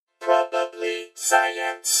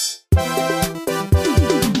Science.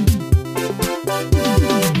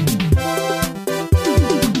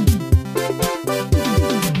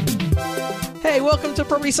 Hey, welcome to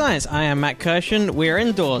Probably Science. I am Matt Kirshen. We're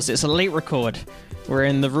indoors. It's a late record. We're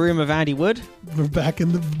in the room of Andy Wood. We're back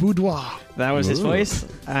in the boudoir. That was his voice.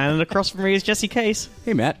 And across from me is Jesse Case.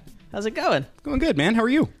 Hey, Matt. How's it going? Going good, man. How are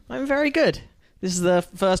you? I'm very good. This is the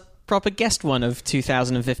first proper guest one of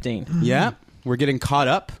 2015. Yeah, we're getting caught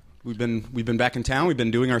up. We've been back in town. We've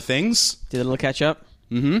been doing our things. Did a little catch up.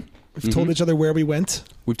 We've told each other where we went.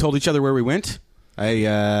 We've told each other where we went.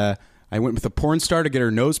 I went with a porn star to get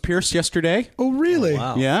her nose pierced yesterday. Oh, really?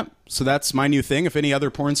 Wow. Yeah, so that's my new thing. If any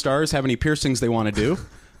other porn stars have any piercings they want to do,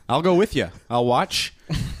 I'll go with you. I'll watch,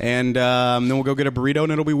 and then we'll go get a burrito,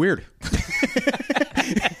 and it'll be weird.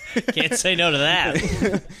 Can't say no to that.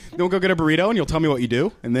 Then we'll go get a burrito, and you'll tell me what you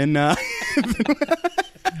do, and then...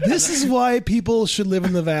 This is why people should live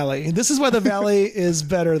in the valley. This is why the valley is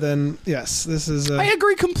better than... Yes, this is... I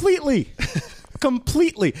agree completely.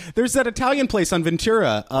 Completely. There's that Italian place on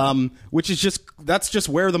Ventura, which is that's just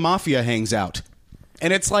where the mafia hangs out.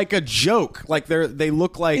 And it's like a joke. Like they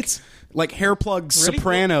look like hair plugs Really?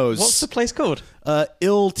 Sopranos. What's the place called?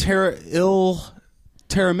 Il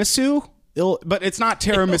Tiramisu? But it's not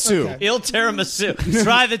tiramisu. Okay. Il tiramisu.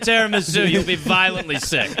 Try the tiramisu. You'll be violently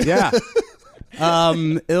sick. Yeah.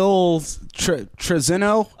 Il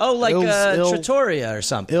Trezeno? Oh, like Il Trattoria or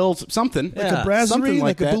something. Il something. Like a brasserie, Something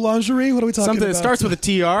like a that. boulangerie? What are we talking Something about? that starts with a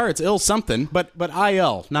TR. It's Il something, but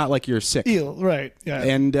IL, not like you're sick. Eel, right. Yeah.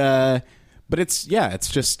 And but it's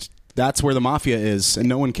just that's where the mafia is, and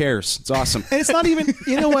no one cares. It's awesome. And it's not even...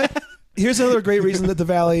 You know what? Here's another great reason that the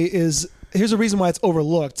valley is... Here's a reason why it's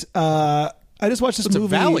overlooked. I just watched this It's a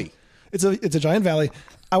movie. valley. It's a giant valley.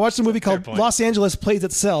 I watched a movie called point. Los Angeles Plays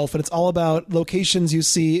Itself, and it's all about locations you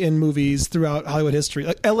see in movies throughout Hollywood history,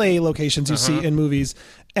 like L.A. locations you see in movies.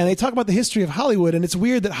 And they talk about the history of Hollywood, and it's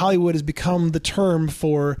weird that Hollywood has become the term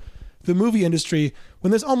for the movie industry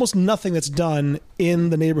when there's almost nothing that's done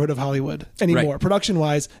in the neighborhood of Hollywood anymore, Right.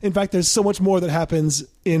 production-wise. In fact, there's so much more that happens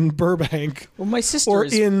in Burbank Well, my sister or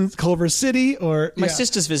is... in Culver City. Or My yeah.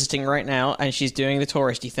 sister's visiting right now, and she's doing the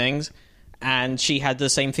touristy things. And she had the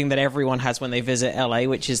same thing that everyone has when they visit LA,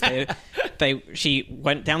 which is she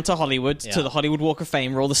went down to Hollywood, to the Hollywood Walk of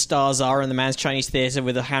Fame, where all the stars are, and the Man's Chinese Theater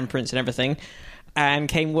with the handprints and everything, and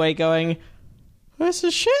came away going, "That's a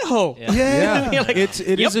shithole." Yeah. Yeah, You're like, it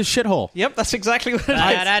is a shithole. Yep, that's exactly what it is.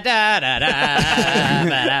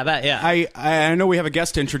 Yeah. I know we have a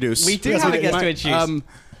guest to introduce. We do have a guest to introduce.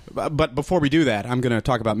 But before we do that, I'm going to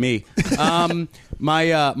talk about me.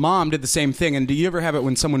 My mom did the same thing. And do you ever have it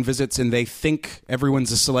when someone visits and they think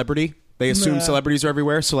everyone's a celebrity? They assume celebrities are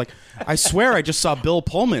everywhere. So, like, I swear I just saw Bill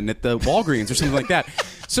Pullman at the Walgreens or something like that.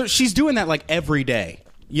 So she's doing that, like, every day.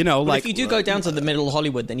 You know, But like if you do go down to the middle of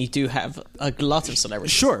Hollywood, then you do have a lot of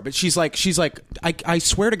celebrities. Sure, but she's like, I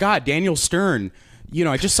swear to God, Daniel Stern. You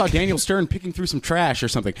know, I just saw Daniel Stern picking through some trash or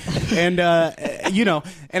something, and you know,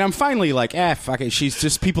 and I'm finally like, fuck it. She's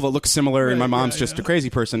just people that look similar, and my mom's just a crazy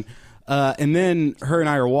person. And then her and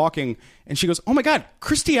I are walking, and she goes, "Oh my God,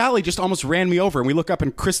 Kirstie Alley just almost ran me over." And we look up,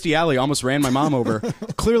 and Kirstie Alley almost ran my mom over.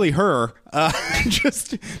 Clearly, her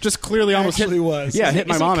just clearly almost Actually hit, was. yeah, hit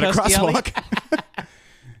my Isn't mom in a Kirstie Alley?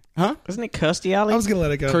 crosswalk. Isn't it Kirstie Alley? I was going to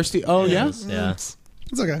let it go. Kirstie, oh yeah. Yeah.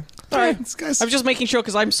 It's okay. All right. Guys, I'm just making sure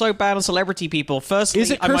because I'm so bad on celebrity people. Firstly,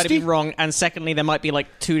 Is it I might have Kirstie? been wrong, and secondly, there might be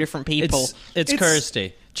like two different people. It's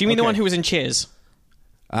Kirstie. Do you mean the Okay. one who was in Cheers?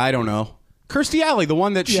 I don't know. Kirstie Alley, the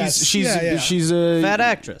one that Yes. she's Yeah. she's a Fat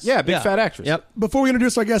actress. Yeah, big fat actress. Yep. before we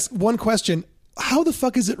introduce our guest, one question. How the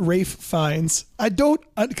fuck is it Rafe Fiennes? I don't...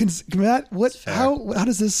 Matt, what? How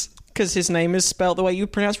does this... Because his name is spelled the way you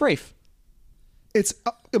pronounce Rafe. It's...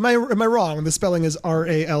 am I wrong? The spelling is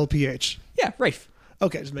R-A-L-P-H. Yeah, Rafe.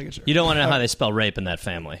 Okay, just making sure. You don't want to know how they spell rape in that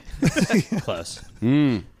family. Close.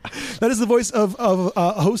 That is the voice of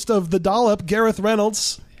host of The Dollop, Gareth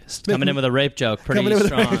Reynolds. Coming in with a rape joke. Pretty Coming in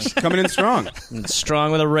with a strong. rape Coming in strong.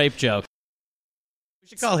 Strong with a rape joke. We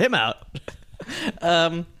should call him out.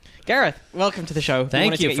 Gareth, welcome to the show. We Thank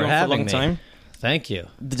wanted to you get for on a having long me. time. Thank you.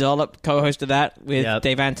 The Dollop co-hosted that with Yep.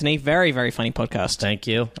 Dave Anthony. Very, very funny podcast. Thank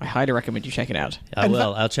you. I highly recommend you check it out. I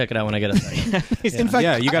will. I'll check it out when I get a second. In fact,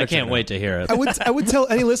 Yeah, you got I can't wait to hear it. I would tell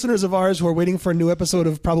any listeners of ours who are waiting for a new episode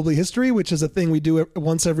of Probably History, which is a thing we do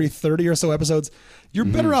once every 30 or so episodes, you're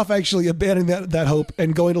better off actually abandoning that hope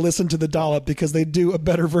and going to listen to The Dollop because they do a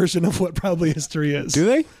better version of what Probably History is. Do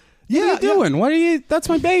they? Yeah, What are you doing? What are you? That's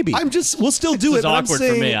my baby. We'll still do This it. is but I'm awkward for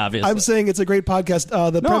saying, me, obviously. I'm saying it's a great podcast.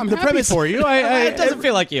 I'm The happy premise for you. It doesn't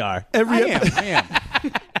feel like you are. every I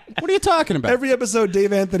am. What are you talking about? Every episode,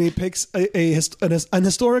 Dave Anthony picks an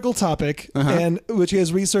historical topic, and which he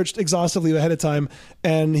has researched exhaustively ahead of time,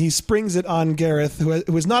 and he springs it on Gareth, who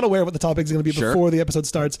is not aware of what the topic is going to be before the episode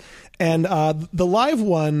starts. And the live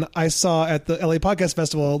one I saw at the LA Podcast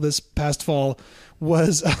Festival this past fall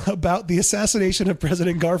was about the assassination of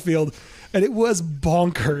President Garfield, and it was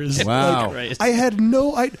bonkers. Wow. I had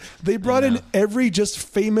they brought in every just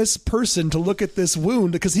famous person to look at this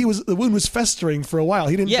wound because the wound was festering for a while.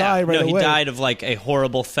 He didn't die right away. He died of like a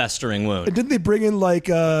horrible festering wound. And didn't they bring in like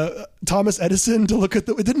Thomas Edison to look at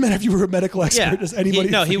it didn't matter if you were a medical expert, just anybody.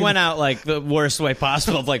 He went out like the worst way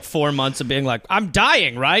possible of like 4 months of being like, I'm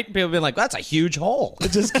dying, right? People being like, that's a huge hole.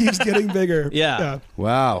 It just keeps getting bigger. Yeah.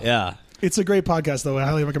 Wow. Yeah. It's a great podcast, though. I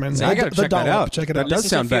highly recommend it. I gotta check that out. Check it That out. does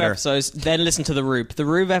sound better. Episodes, then listen to the Rube. The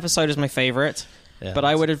Rube episode is my favorite, Yeah. but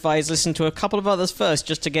I would advise listen to a couple of others first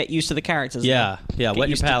just to get used to the characters. Yeah. Yeah. Get Wet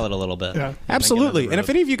your used to- palate a little bit. Yeah. Absolutely. And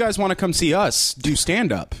if any of you guys want to come see us do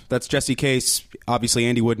stand-up, that's Jesse Case, obviously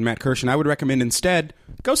Andy Wood, and Matt Kirshen. I would recommend instead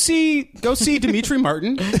go see Dimitri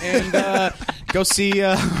Martin and go see.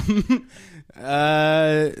 Hold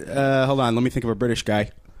on, let me think of a British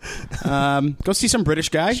guy. Go see some British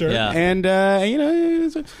guy. Sure. Yeah. And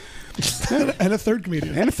And a third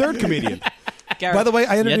comedian. and a third comedian. Gareth, By the way,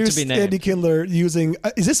 I Yet to introduced be named. Andy Kindler using...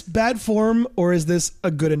 is this bad form or is this a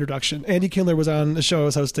good introduction? Andy Kindler was on the show I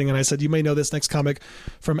was hosting, and I said, you may know this next comic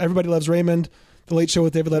from Everybody Loves Raymond, The Late Show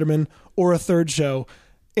with David Letterman, or a third show,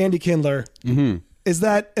 Andy Kindler. Mm-hmm.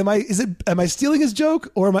 Am I stealing his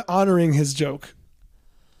joke or am I honoring his joke?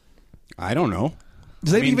 I don't know.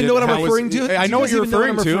 Does anybody even know what I'm referring to? I know what you're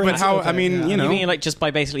referring to, but how? Okay, I mean, yeah. you know. You mean like just by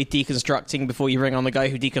basically deconstructing before you bring on the guy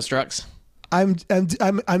who deconstructs? I'm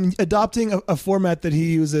adopting a format that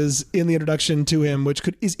he uses in the introduction to him, which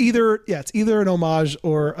is either an homage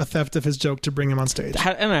or a theft of his joke to bring him on stage.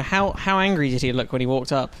 I don't know how angry did he look when he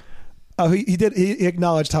walked up? He did. He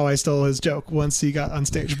acknowledged how I stole his joke once he got on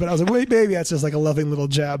stage, but I was like, wait, maybe that's just like a loving little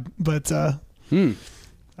jab. But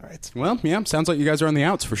all right. Well, yeah, sounds like you guys are on the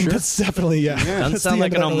outs for sure. That's definitely Doesn't That's sound the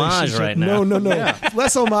like end an of that homage relationship. right now. No.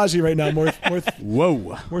 Less homagey right now.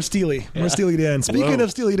 Whoa. More Steely. More Steely Dan. Speaking of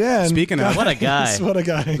Steely Dan. Speaking of- What a guy. What a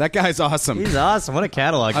guy. That guy's awesome. He's awesome. What a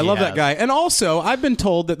catalog. I love that guy. And also, I've been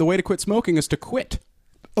told that the way to quit smoking is to quit.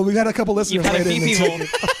 Oh, we've had a couple listeners You've had a write in few and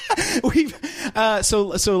people. We've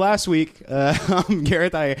so last week,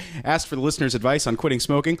 Gareth, I asked for the listeners' advice on quitting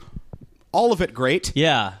smoking. All of it great,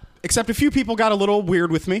 Yeah. except a few people got a little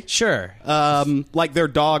weird with me. Sure. Like their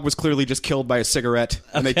dog was clearly just killed by a cigarette,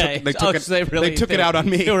 and they took it out on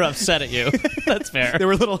me. They were upset at you. That's fair. They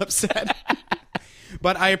were a little upset.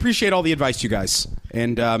 But I appreciate all the advice, you guys,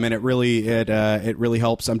 and it really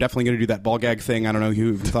helps. I'm definitely going to do that ball gag thing. I don't know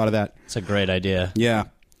who thought of that. It's a great idea. Yeah.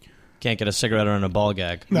 Can't get a cigarette or in a ball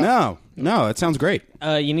gag. No, it sounds great.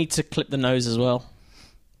 You need to clip the nose as well,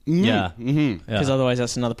 Yeah. because otherwise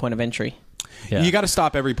that's another point of entry. Yeah. You got to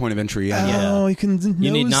stop every point of entry. Yeah. Oh, you can.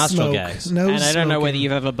 You need nose nostril smoke. gags. Nose And I don't know smoking. whether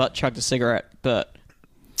you've ever butt chugged a cigarette, but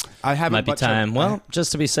I haven't. Might be butt chugged- time. Well,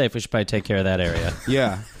 just to be safe, we should probably take care of that area.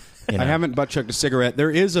 Yeah. You know. I haven't butt chugged a cigarette.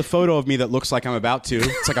 There is a photo of me that looks like I'm about to.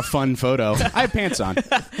 It's like a fun photo. I have pants on.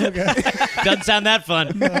 Doesn't sound that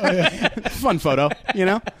fun. Fun photo, you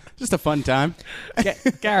know? Just a fun time.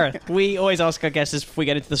 Gareth, we always ask our guests this before we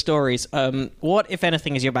get into the stories. What, if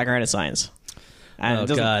anything, is your background in science? And Oh, it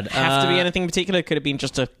doesn't God. have to be anything particular. Could have been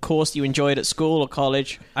just a course you enjoyed at school or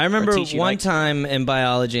college. I or a remember teacher you one liked. time in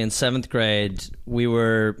biology in 7th grade, we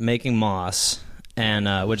were making moss,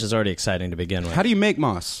 and which is already exciting to begin with. How do you make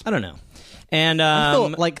moss? I don't know. And I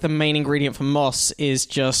thought like the main ingredient for moss is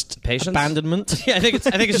just Patience? abandonment. yeah, I think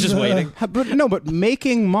it's just waiting. But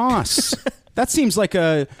making moss. That seems like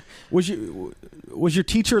a... Was your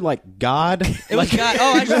teacher like God? It was God.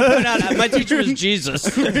 Oh, I should point out, my teacher was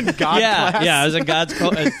Jesus. God yeah, class? yeah, I was in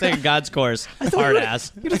God's course. Hard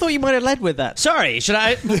ass. You'd have thought you might have led with that. Sorry, should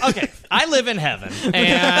I? Okay, I live in heaven,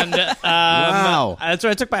 and Wow. that's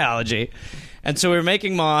where I took biology, and so we were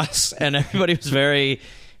making moss, and everybody was very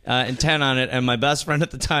intent on it. And my best friend at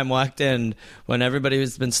the time walked in when everybody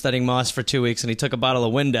has been studying moss for 2 weeks, and he took a bottle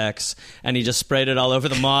of Windex and he just sprayed it all over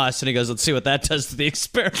the moss, and he goes, "Let's see what that does to the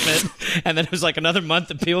experiment." And then it was like another month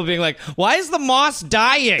of people being like, "Why is the moss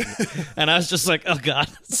dying?" And I was just like, "Oh God,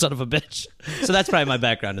 son of a bitch." So that's probably my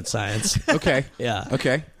background in science. Okay. Yeah.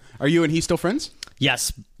 Okay. Are you and he still friends?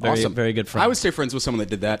 Yes, very, Awesome. very good friend. I would stay friends with someone that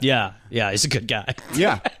did that. Yeah, he's a good guy.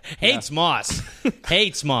 Yeah. Hates Moss.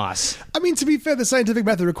 Hates Moss. I mean, to be fair, the scientific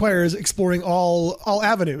method requires exploring all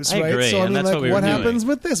avenues, I right? agree, So I and mean, that's like, what we were happens doing.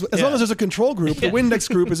 with this? As long as there's a control group, the Windex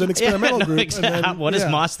group is an experimental no, group. exactly. And then, What does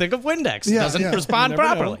Moss think of Windex? It Yeah, doesn't yeah. respond You never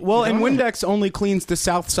know. properly. Well, and Windex only cleans the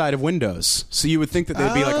south side of windows, so you would think that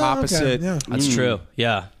they'd be like Oh, okay, opposite. yeah. That's true.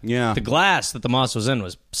 Yeah. Yeah. The glass that the Moss was in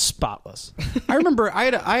was spotless. I remember I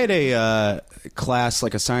had a class,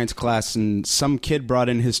 like a science class, and some kid brought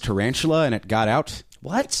in his tarantula, and it got out.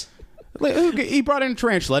 What? He brought in a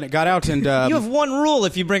tarantula, and it got out, and You have one rule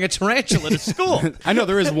if you bring a tarantula to school. I know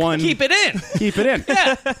there is one. Keep it in. Keep it in.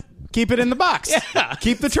 Yeah. Keep it in the box. Yeah.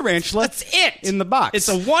 Keep the tarantula. That's it. In the box. It's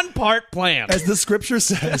a one-part plan. as the scripture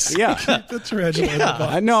says, Yeah. the tarantula in the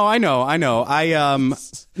box. I know.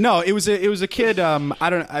 No, it was a kid.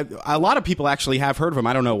 A lot of people actually have heard of him.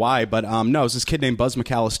 I don't know why, but no, it was this kid named Buzz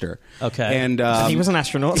McAllister. Okay. and He was an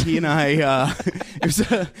astronaut. he and I. It was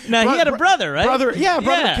Now, he had a brother, right? Brother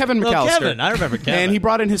Kevin Little McAllister. Kevin. I remember Kevin. And he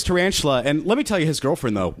brought in his tarantula, and let me tell you, his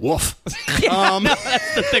girlfriend though, woof. No,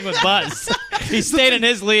 that's the thing with Buzz. He stayed in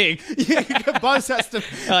his league. Yeah, Buzz has to.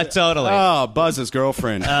 Totally. Oh, Buzz's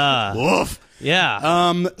girlfriend. Woof.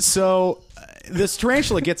 Yeah. So this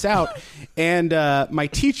tarantula gets out, and my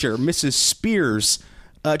teacher, Mrs. Spears,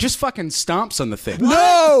 just fucking stomps on the thing.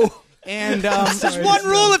 No! And There's one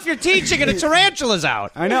rule if you're teaching and a tarantula's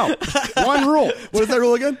out. I know. One rule. What is that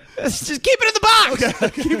rule again? Just keep it in the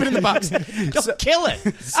box. Keep it in the box. Don't kill it.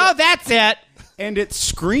 Oh, that's it. And it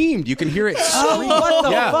screamed. You can hear it scream. What the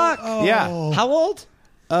Yeah. fuck? Yeah. How old?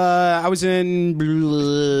 I was in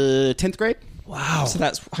 10th grade. Wow. So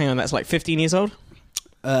that's like 15 years old.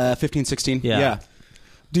 15, 16. Yeah.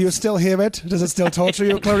 Do you still hear it? Does it still torture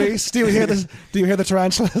you, Clarice? Do you hear the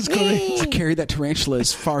tarantulas, Clarice? I carried that tarantula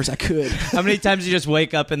as far as I could. How many times do you just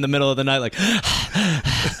wake up in the middle of the night like,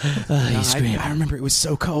 you scream? I remember it was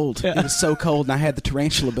so cold. It was so cold, and I had the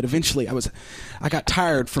tarantula, but eventually I got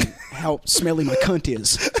tired from how smelly my cunt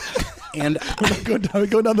is. And We're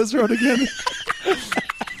going down this road again.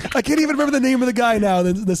 I can't even remember the name of the guy now.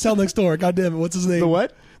 The cell next door. God damn it! What's his name? The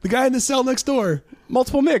what? The guy in the cell next door.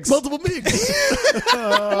 multiple MIGs. Multiple MIGs.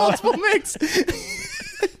 Multiple MIGs.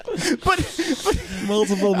 but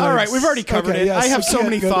Multiple MIGs. all right, we've already covered Okay, it. yes, I have we so can't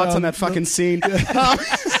many go thoughts down. on that fucking scene.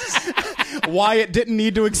 Why it didn't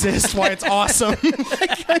need to exist. Why it's awesome.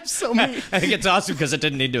 Like, I have so many. I think it's awesome because it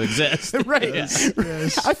didn't need to exist. Right.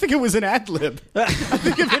 Yes. I think it was an ad lib. I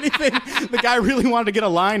think if anything, the guy really wanted to get a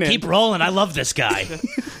line in. Keep rolling. I love this guy.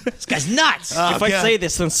 This guy's nuts. If I say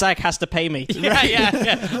this, then SAG has to pay me.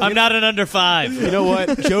 yeah. I'm not an under 5. You know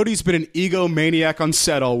what? Jody's been an egomaniac on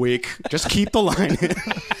set all week. Just keep the line in.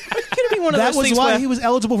 One of That those was things why where- he was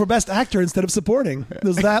eligible for Best Actor instead of supporting.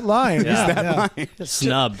 There's that line. Yeah. Yeah.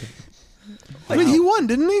 Snubbed. I mean, he won,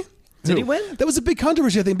 didn't he? Did he win? That was a big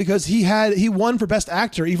controversy, I think, because he won for Best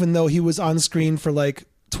Actor, even though he was on screen for like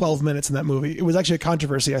 12 minutes in that movie. It was actually a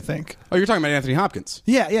controversy, I think. Oh, you're talking about Anthony Hopkins.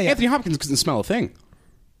 Yeah. Anthony Hopkins couldn't smell a thing.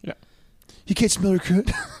 He can't smell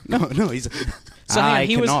recruit. No, he's. So I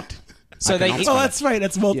he was- cannot. So they, Oh, that's right.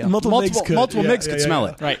 That's multiple MIGs could. multiple MIGs could smell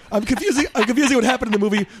it. Right. I'm confusing what happened in the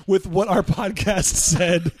movie with what our podcast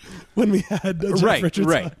said when we had Jeff Right, Richards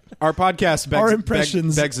right. on. Our podcast begs, Our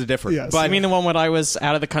impressions. begs to differ. Yes. But I mean the one when I was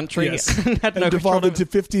out of the country Yes. and had no And control. devolved into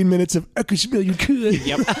 15 minutes of I could smell you could.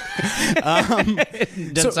 Yep.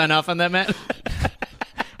 Didn't sign off on that, Matt?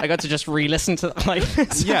 I got to just re-listen to like.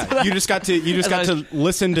 yeah, you just got to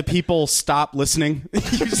listen to people stop listening. You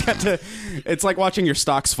just got to. It's like watching your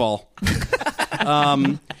stocks fall.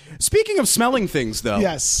 Speaking of smelling things, though,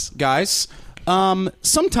 Yes. guys.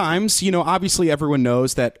 Sometimes, obviously everyone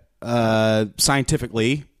knows that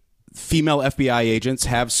scientifically, female FBI agents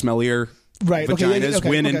have smellier Right. Okay, vaginas okay,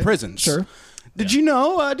 when okay. in prisons. Sure. Did you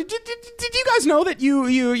know? Did you guys know that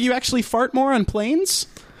you actually fart more on planes?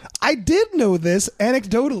 I did know this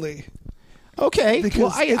anecdotally. Okay, Because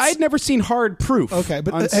well, I'd never seen hard proof. Okay,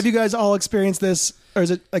 but on have you guys all experienced this, or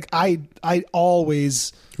is it like I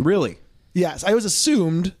always? really? Yes, I always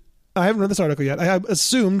assumed. I haven't read this article yet. I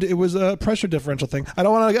assumed it was a pressure differential thing. I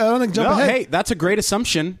don't want to jump No, ahead. hey, that's a great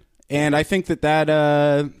assumption, and I think that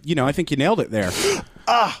I think you nailed it there.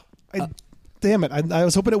 Damn it! I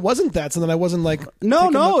was hoping it wasn't that, so then I wasn't like taking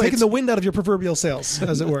it's- the wind out of your proverbial sails,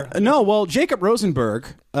 as it were. No, well, Jacob Rosenberg,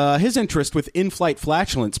 his interest with in-flight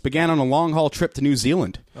flatulence began on a long-haul trip to New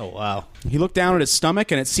Zealand. Oh, wow. He looked down at his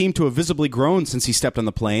stomach, and it seemed to have visibly grown since he stepped on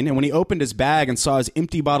the plane. And when he opened his bag and saw his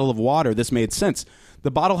empty bottle of water, this made sense.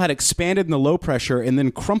 The bottle had expanded in the low pressure and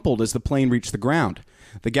then crumpled as the plane reached the ground.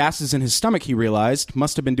 The gases in his stomach, he realized,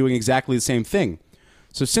 must have been doing exactly the same thing.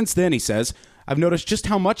 So since then, he says, I've noticed just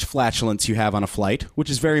how much flatulence you have on a flight, which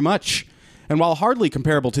is very much. And while hardly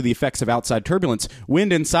comparable to the effects of outside turbulence,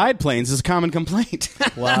 wind inside planes is a common complaint.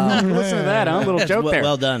 Wow. Listen to that, huh? Little joke there.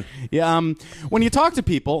 Well done. Yeah. When you talk to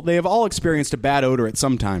people, they have all experienced a bad odor at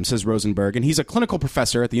some time, says Rosenberg, and he's a clinical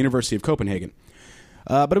professor at the University of Copenhagen.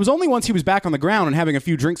 But it was only once he was back on the ground and having a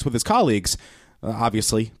few drinks with his colleagues,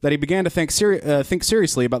 obviously, that he began to think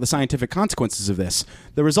seriously about the scientific consequences of this.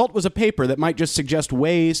 The result was a paper that might just suggest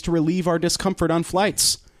ways to relieve our discomfort on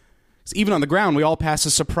flights. Even on the ground, we all pass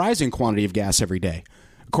a surprising quantity of gas every day.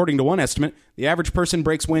 According to one estimate, the average person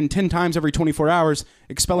breaks wind 10 times every 24 hours,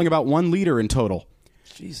 expelling about 1 liter in total.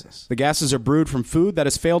 Jesus. The gases are brewed from food that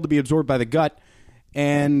has failed to be absorbed by the gut,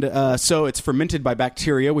 and so it's fermented by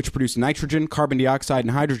bacteria, which produce nitrogen, carbon dioxide,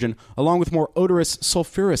 and hydrogen, along with more odorous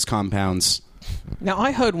sulfurous compounds. Now,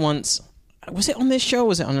 I heard once, was it on this show,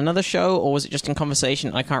 was it on another show, or was it just in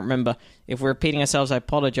conversation? I can't remember. If we're repeating ourselves, I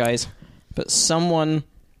apologize. But someone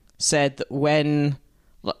said that when,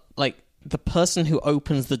 like, the person who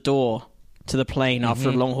opens the door to the plane after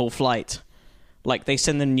a long-haul flight, like, they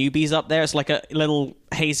send the newbies up there. It's like a little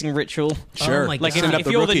hazing ritual. Sure. Oh my Like, God. if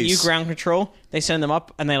you're the new ground control, they send them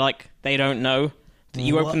up, and they don't know that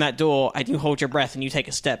you open that door, and you hold your breath, and you take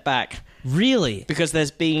a step back. Really? Because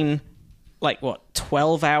there's been,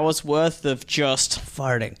 12 hours worth of just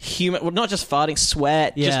Farting. human, well, not just farting,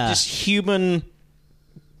 sweat, Yeah. just human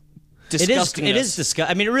disgustingness. It is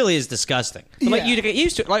disgusting. I mean, it really is disgusting. But, Yeah. you get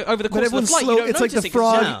used to it. Like, over the course of the everyone's flight, slow- you don't it's like notice the it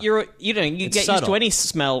 'cause frog- you get used subtle. to any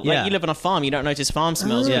smell. Like, Yeah. you live on a farm, you don't notice farm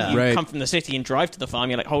smells. Yeah. But you Right. come from the city and drive to the farm,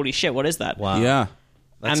 you're like, holy shit, what is that? Wow. Yeah.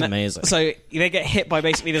 That's And amazing. So they get hit by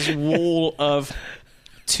basically this wall of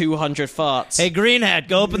 200 farts. Hey, Greenhead,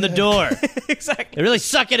 go open the door. Exactly. They really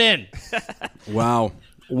suck it in. Wow.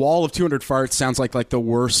 Wall of 200 farts sounds like the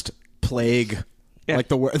worst plague. Yeah. Like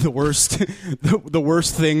the worst the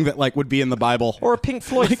worst thing that would be in the Bible. Or a Pink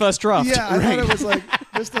Floyd first draft. Yeah, I thought it was like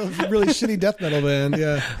just a really shitty death metal band.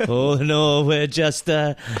 Yeah. Oh, no, we're just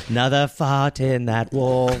another fart in that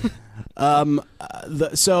wall.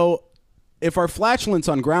 So if our flatulence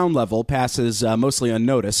on ground level passes mostly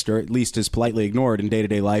unnoticed, or at least is politely ignored in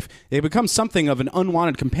day-to-day life, it becomes something of an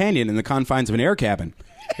unwanted companion in the confines of an air cabin.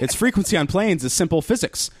 Its frequency on planes is simple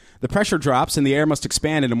physics. The pressure drops and the air must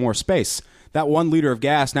expand into more space. That 1 liter of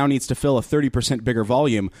gas now needs to fill a 30% bigger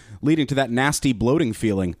volume, leading to that nasty bloating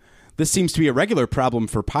feeling. This seems to be a regular problem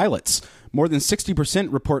for pilots. More than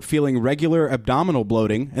 60% report feeling regular abdominal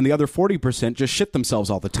bloating, and the other 40% just shit themselves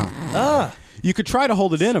all the time. You could try to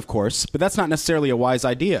hold it in, of course, but that's not necessarily a wise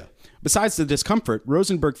idea. Besides the discomfort,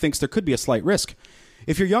 Rosenberg thinks there could be a slight risk.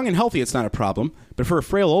 If you're young and healthy, it's not a problem, but for a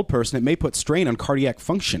frail old person, it may put strain on cardiac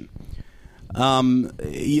function.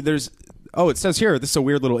 It says here, this is a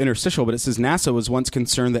weird little interstitial, but it says NASA was once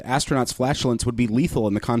concerned that astronauts' flatulence would be lethal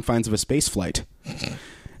in the confines of a space flight.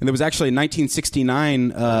 And there was actually a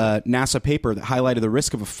 1969 NASA paper that highlighted the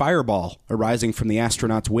risk of a fireball arising from the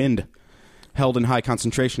astronauts' wind held in high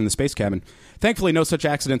concentration in the space cabin. Thankfully, no such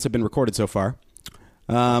accidents have been recorded so far.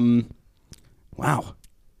 Wow.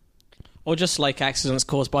 Or just like accidents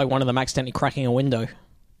caused by one of them accidentally cracking a window.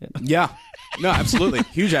 Yeah. No, absolutely.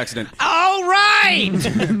 Huge accident. All right!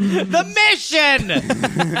 The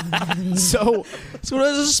mission! So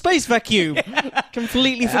there's a space vacuum.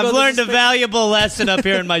 Completely forgot. I've learned a there's space- valuable lesson up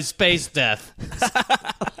here in my space death.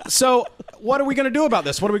 So, what are we going to do about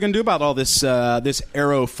this? What are we going to do about all this this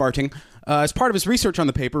aero farting? As part of his research on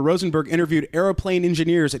the paper, Rosenberg interviewed aeroplane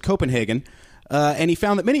engineers at Copenhagen, and he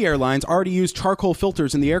found that many airlines already use charcoal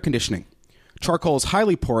filters in the air conditioning. Charcoal is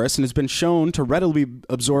highly porous and has been shown to readily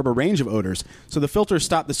absorb a range of odors, so the filters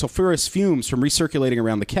stop the sulfurous fumes from recirculating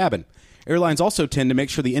around the cabin. Airlines also tend to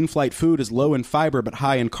make sure the in-flight food is low in fiber but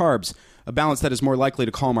high in carbs, a balance that is more likely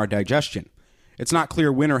to calm our digestion. It's not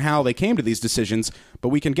clear when or how they came to these decisions, but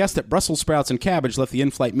we can guess that Brussels sprouts and cabbage left the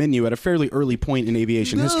in-flight menu at a fairly early point in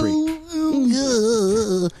aviation history.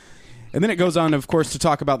 And then it goes on, of course, to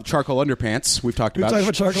talk about the charcoal underpants. We've talked about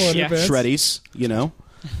charcoal Yeah. underpants. shreddies, you know.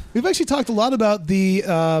 We've actually talked a lot about the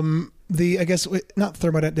I guess not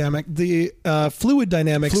thermodynamic, the fluid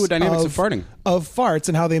dynamics Fluid dynamics of farting. of farts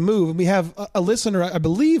and how they move. And we have a listener, I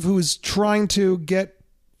believe, who's trying to get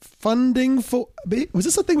funding for. Was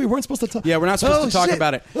this a thing we weren't supposed to talk? Yeah, we're not supposed to talk shit.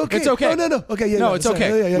 about it. Okay. It's okay. Oh, no. Okay, yeah. No, yeah, it's sorry.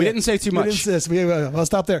 okay. Yeah, We didn't say too much. We didn't insist. I'll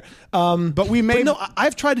stop there. But we may. But no,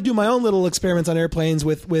 I've tried to do my own little experiments on airplanes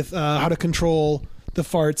with how to control the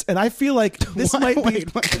farts, and I feel like this might be.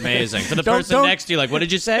 Amazing. For the Don't- person don't- next to you, like, what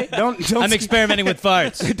did you say? Don't I'm skip- experimenting with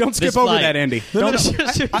farts. Don't skip This over flight. that, Andy.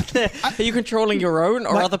 Are you controlling your own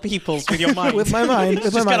or other people's with your mind? With my mind,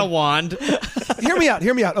 with my Just got a mind. wand.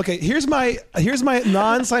 Hear me out. Okay, here's my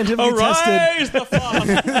non-scientifically tested. Arise the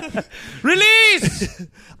fart. Release.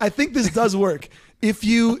 I think this does work. If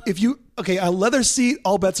you okay, a leather seat,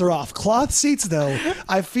 all bets are off. Cloth seats, though,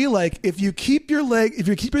 I feel like if you keep your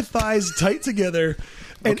thighs tight together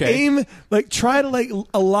and aim, like try to like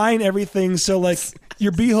align everything so like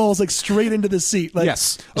your beehole's like straight into the seat. Like,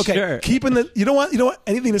 Yes. Okay. Sure. Keeping you don't want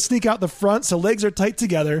anything to sneak out the front, so legs are tight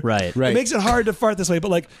together. Right. It makes it hard to fart this way,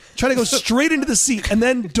 but like try to go straight into the seat and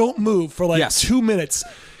then don't move for like 2 minutes.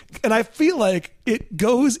 And I feel like it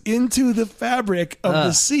goes into the fabric of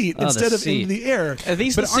the seat the instead of seat. into the air. Are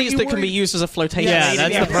these But the aren't seats you that can be worried- used as a flotation? Yeah,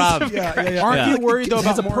 that's the problem. Yeah. Aren't you worried though It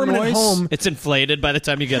has about a more permanent noise? home? It's inflated by the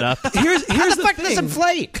time you get up. Here's the thing.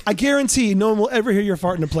 inflate? I guarantee no one will ever hear your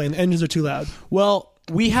fart in a plane. The engines are too loud. Well,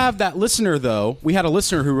 we have that listener, though. We had a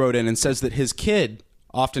listener who wrote in and says that his kid,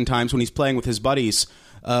 oftentimes when he's playing with his buddies,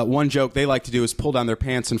 one joke they like to do is pull down their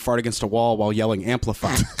pants and fart against a wall while yelling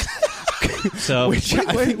amplify. So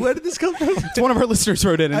Wait, where did this come from? One of our listeners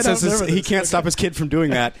wrote in and I don't says remember he this. can't stop his kid from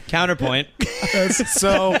doing that. counterpoint.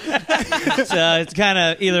 So, It's kind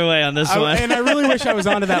of either way on this one. and I really wish I was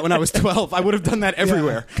onto that when I was 12. I would have done that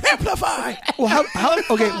everywhere. Amplify! Well,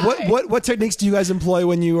 what techniques do you guys employ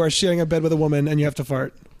when you are sharing a bed with a woman and you have to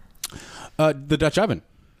fart? The Dutch oven.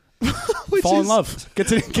 Which Fall in is- love. Get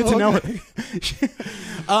to know it.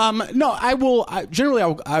 No, I will.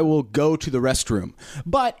 Generally, I will go to the restroom,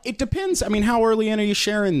 but it depends. I mean, how early in are you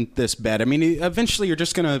sharing this bed? I mean, eventually you're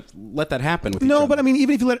just gonna let that happen. With each No, other. but I mean,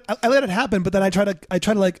 even if you I let it happen, but then I try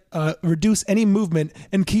to like reduce any movement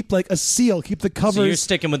and keep like a seal, keep the covers. So you're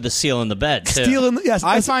sticking with the seal in the bed, too. Seal in yes,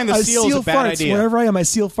 I find the seal is a bad farts. idea. Wherever I am, I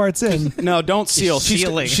seal farts in. No, don't seal.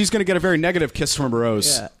 Sealing. She's gonna get a very negative kiss from a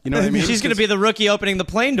rose. You know what I mean? She's going to be the rookie opening the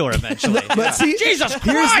plane door eventually. But see, Jesus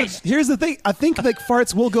Christ! Here's the thing. I think like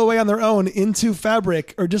farts will go away on their own into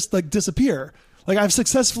fabric or just like disappear. Like I've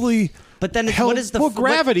successfully. But then held, what is the well,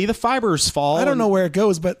 gravity. The fibers fall. I don't know where it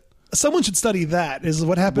goes, but someone should study that. Is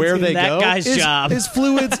what happens Where in- they that go? guy's job? is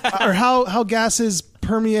fluids or how gases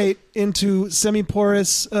permeate into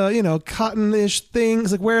semi-porous, cotton-ish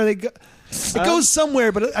things. Like where they go. It goes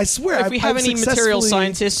somewhere, but I swear, If we have I've any material successfully-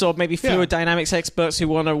 scientists or maybe fluid dynamics experts who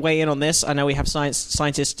want to weigh in on this, I know we have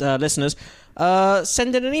scientist listeners.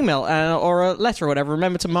 Send in an email or a letter or whatever.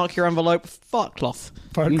 Remember to mark your envelope fart cloth.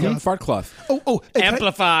 Fart cloth. Fart cloth. Hey, can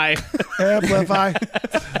Amplify. I amplify.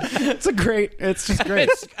 It's just great.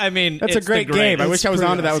 I mean, That's a it's the great game. I wish I was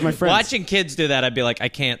pretty onto that with my friends. Watching kids do that, I'd be like, I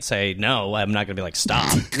can't say no. I'm not going to be like,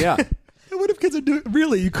 stop. Yeah. What if kids are doing?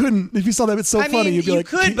 Really, you couldn't. If you saw that, it's so I funny. mean, You'd be you like,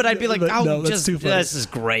 could, but I'd be like, oh, no, that's just too funny. this is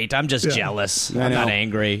great. I'm just jealous. I I'm not know.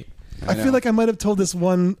 angry. I feel like I might have told this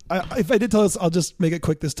one. If I did tell this, I'll just make it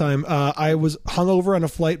quick this time. I was hungover on a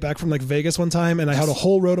flight back from like Vegas one time, and I had a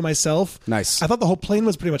whole row to myself. Nice. I thought the whole plane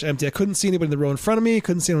was pretty much empty. I couldn't see anybody in the row in front of me.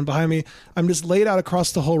 Couldn't see anyone behind me. I'm just laid out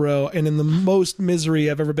across the whole row, and in the most misery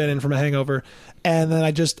I've ever been in from a hangover. And then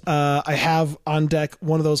I have on deck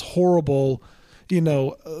one of those horrible,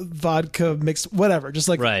 vodka mixed whatever. Just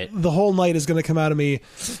like Right. the whole night is going to come out of me.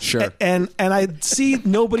 Sure. And I see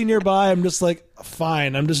nobody nearby. I'm just like,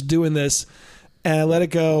 fine, I'm just doing this. And I let it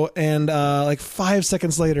go. And like 5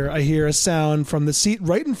 seconds later, I hear a sound from the seat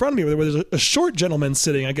right in front of me where there's a short gentleman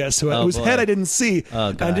sitting, I guess, whose boy. head I didn't see. Oh,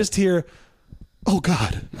 And God. I just hear, oh,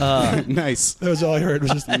 God. Nice. That was all I heard.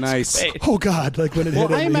 Was just, Nice. oh, God. Like when it hit Well,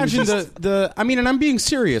 him, I he was imagine just- and I'm being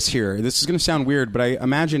serious here. This is going to sound weird, but I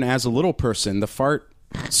imagine as a little person, the fart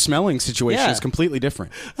smelling situation Yeah. is completely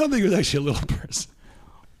different. I don't think it was actually a little person.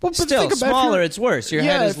 Well, Still, smaller, it's worse. Your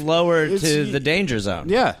head is lower it's- to the danger zone.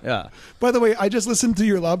 Yeah. Yeah. By the way, I just listened to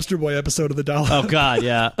your Lobster Boy episode of The Dollar. Oh, God,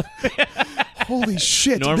 yeah. Holy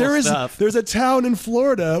shit! Normal stuff. There's a town in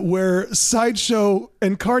Florida where Sideshow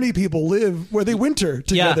and Carney people live, where they winter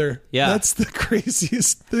together. Yeah. That's the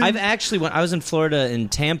craziest thing. I've actually, when I was in Florida in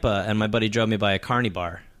Tampa, and my buddy drove me by a Carney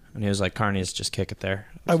bar. And he was like, Carney's, just kick it there.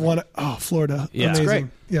 I want to. Oh, Florida. Yeah. Amazing. Great.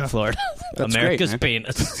 Yeah. Florida. That's America's great,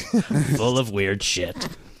 man. penis. Full of weird shit.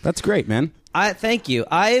 That's great, man. Thank you.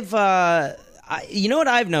 You know what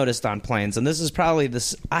I've noticed on planes, and this is probably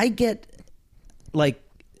this. I get like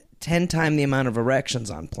 10 times the amount of erections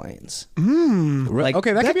on planes. Like,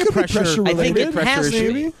 Okay, that, that could be a could be pressure. pressure I think related. it has to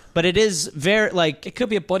issue. be, but it is very like It could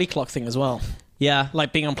be a body clock thing as well. yeah,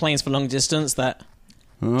 Like being on planes for long distance that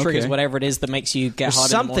triggers whatever it is that makes you get hard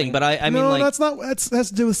in the something. morning. But I mean, no, like that's not. That's has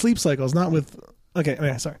to do with sleep cycles, not with. Okay,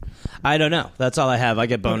 sorry. I don't know. That's all I have. I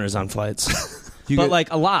get boners on flights, but get-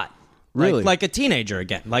 like a lot. Really? Like a teenager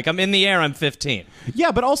again. Like I'm in the air, I'm 15.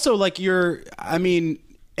 Yeah, but also like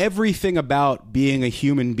everything about being a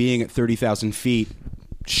human being at 30,000 feet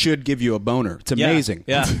should give you a boner. It's amazing.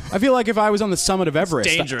 Yeah. I feel like if I was on the summit of Everest,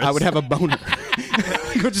 dangerous. I would have a boner.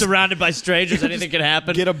 Surrounded by strangers, anything can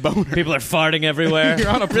happen. Get a boner. People are farting everywhere. You're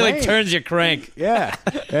on a Really plane. turns you crank. Yeah.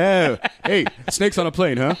 Oh, hey, snakes on a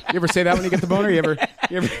plane, huh? You ever say that when you get the boner? You ever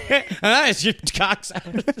It's your cock's out.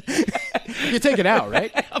 you take it out,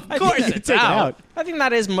 right? Of course You it's take it out. I think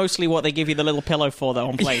that is mostly what they give you the little pillow for, though,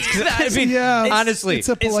 on planes. 'Cause I mean, Yeah, honestly, it's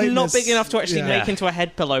a It's not politeness. big enough to actually Yeah. make into a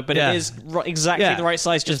head pillow, but Yeah. it is exactly Yeah. the right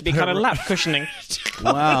size just to be kind of lap cushioning.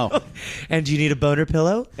 Wow. and do you need a boner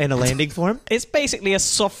pillow and a landing form? It's basically a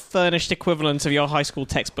soft furnished equivalent of your high school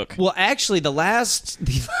textbook. Well, actually, the last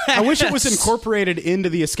I wish it was incorporated into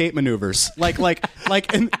the escape maneuvers. Like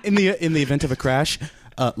in the event of a crash,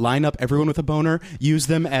 line up everyone with a boner, use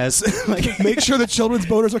them as like Make sure the children's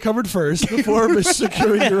boners are covered first before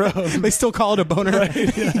securing your own. they still call it a boner.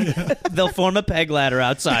 They'll form a peg ladder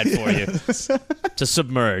outside for you to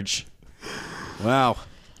submerge. Wow.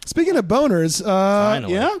 Speaking of boners,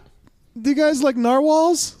 Finally. Yeah. do you guys like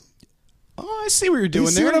narwhals? Oh, I see what you're doing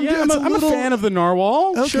see there. what I'm Yeah, doing? It's a I'm little- a fan of the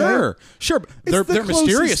narwhal. Okay. Sure. They're the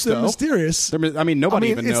mysterious closest- They're though. mysterious. Nobody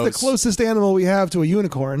even it's knows. the closest animal we have to a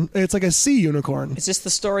unicorn. It's like a sea unicorn. Is this the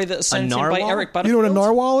story that's sent in by narwhal? Eric You Butterfield? know what a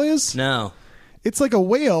narwhal is? No. It's like a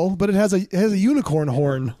whale, but it has a unicorn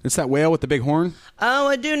horn. It's that whale with the big horn. Oh,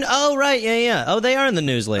 I do. Oh, right. Yeah, yeah. Oh, they are in the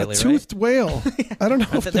news lately, right? Toothed whale. I don't know.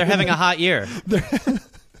 If They're having a hot year.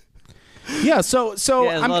 Yeah. So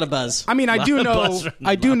Yeah, there's a lot of buzz. I mean, I do Lot of know. buzz from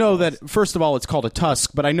I do the know that first of all, it's called a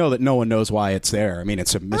tusk, but I know that no one knows why it's there. I mean,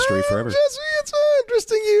 it's a mystery for everyone. It's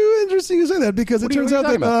interesting you say that because it What are you- turns what out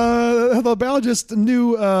are you that the biologists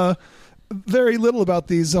knew very little about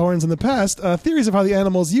these horns in the past. Theories of how the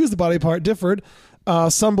animals use the body part differed.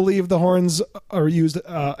 Some believe the horns are used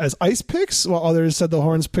as ice picks, while others said the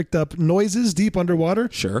horns picked up noises deep underwater.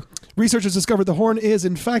 Sure. Researchers discovered the horn is,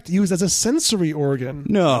 in fact, used as a sensory organ.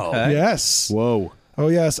 No. Okay. Yes. Whoa. Oh,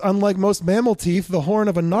 yes. Unlike most mammal teeth, the horn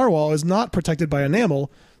of a narwhal is not protected by enamel,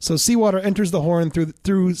 so seawater enters the horn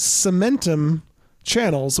through cementum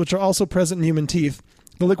channels, which are also present in human teeth.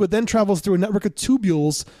 The liquid then travels through a network of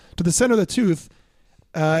tubules to the center of the tooth,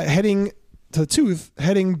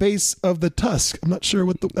 heading base of the tusk. I'm not sure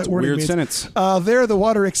what that word Weird means. sentence. There, the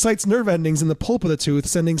water excites nerve endings in the pulp of the tooth,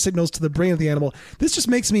 sending signals to the brain of the animal. This just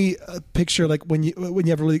makes me picture like when you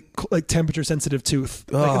have a really like temperature sensitive tooth.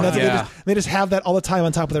 They just have that all the time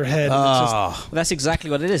on top of their head. And it's just, Well, that's exactly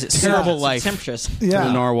what it is. It's Terrible it's life. temperatures. yeah. To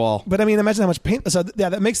a narwhal. But I mean, imagine how much pain. So yeah,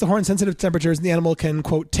 that makes the horn sensitive to temperatures, and the animal can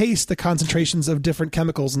quote taste the concentrations of different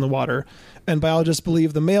chemicals in the water. And biologists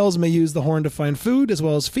believe the males may use the horn to find food, as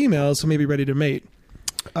well as females who may be ready to mate.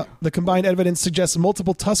 The combined evidence suggests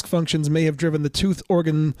multiple tusk functions may have driven the tooth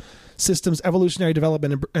organ system's evolutionary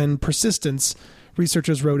development and persistence,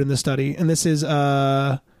 researchers wrote in the study. And this is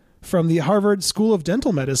from the Harvard School of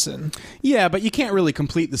Dental Medicine. Yeah, but you can't really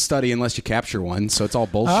complete the study unless you capture one, so it's all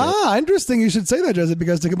bullshit. Interesting. You should say that, Joseph,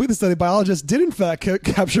 because to complete the study, biologists did in fact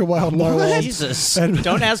capture wild narwhals. Jesus. And-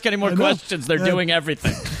 Don't ask any more I know. questions. They're doing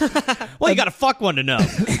everything. Well, you got to fuck one to know.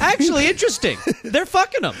 Actually, interesting. They're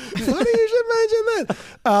fucking them. Funny you should mention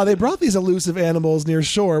that. They brought these elusive animals near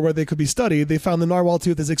shore where they could be studied. They found the narwhal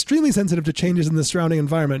tooth is extremely sensitive to changes in the surrounding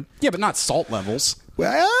environment. Yeah, but not salt levels.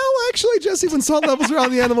 Well, actually, Jesse, when salt levels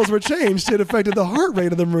around the animals were changed, it affected the heart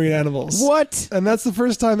rate of the marine animals. What? And that's the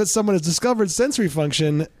first time that someone has discovered sensory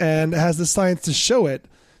function and has the science to show it,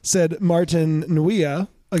 said Martin Nguyen,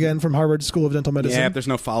 again from Harvard School of Dental Medicine. Yeah, if there's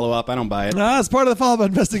no follow-up, I don't buy it. As part of the follow-up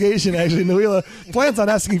investigation, actually, Nguyen plans on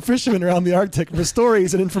asking fishermen around the Arctic for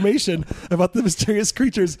stories and information about the mysterious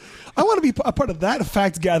creatures. I want to be a part of that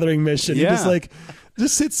fact-gathering mission. He Yeah.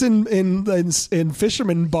 just sits in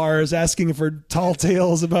fisherman bars asking for tall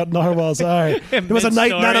tales about narwhals. All right. It was a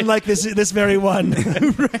night not Mid-story. unlike this very one.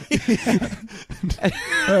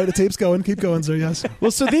 All right, the tape's going. Keep going, sir. Yes.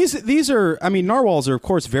 Well, so these are, I mean, narwhals are, of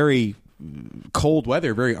course, very cold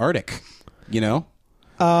weather, very Arctic, you know?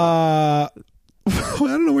 I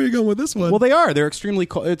don't know where you're going with this one. Well, they are. They're extremely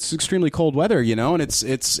cold. It's extremely cold weather, you know, and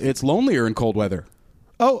it's lonelier in cold weather.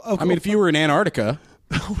 I I mean, if you were in Antarctica,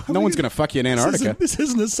 no one's going to fuck you in Antarctica. This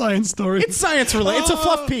isn't a science story. It's science related. It's a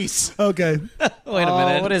fluff piece. Okay. Wait a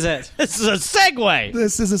minute. What is it? This is a segue.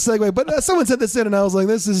 This is a segue, but someone said this in, and I was like,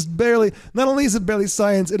 "This is barely." Not only is it barely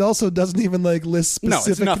science, it also doesn't even like list No, it's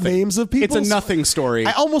specific nothing. names of people. It's a nothing story.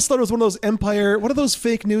 I almost thought it was one of those Empire. What are those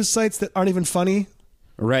fake news sites that aren't even funny?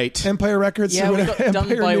 Right. Empire Records. Yeah, or we whatever. got done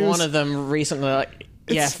Empire by News. one of them recently. Like,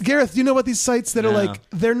 Gareth, you know about these sites that are like,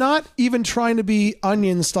 they're not even trying to be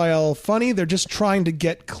Onion style funny. They're just trying to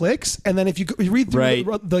get clicks. And then if you read through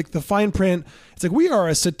the fine print, it's like, we are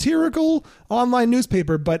a satirical online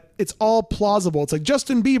newspaper, but it's all plausible. It's like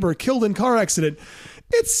Justin Bieber killed in car accident.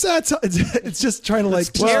 It's just trying to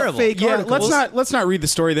like terrible. fake articles. Let's not read the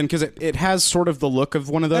story then, because it has sort of the look of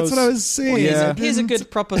one of those. That's what I was saying. Here's a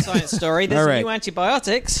good proper science story. There's new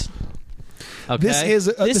antibiotics. Okay.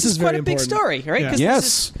 This is quite very a big important. story, right? Yeah. 'Cause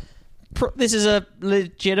Yes. this is a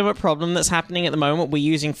legitimate problem that's happening at the moment. We're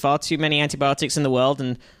using far too many antibiotics in the world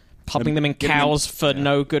and pumping them in cows for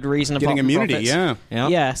no good reason apart Getting from immunity, profits.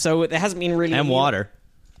 Yeah, so there hasn't been really... And water.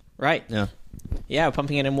 Right. Yeah. Yeah, we're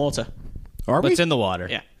pumping it in water. Are we? What's in the water?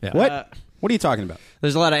 Yeah. What? What are you talking about?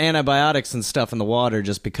 There's a lot of antibiotics and stuff in the water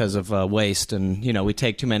just because of waste, and we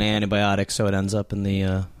take too many antibiotics, so it ends up in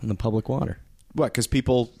the public water. What? Because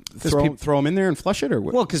people throw them in there and flush it, or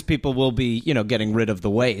what? Well, because people will be getting rid of the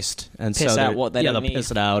waste, and Piss so out what they don't they'll need. piss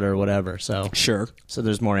it out or whatever. So Sure. So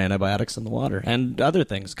there's more antibiotics in the water and other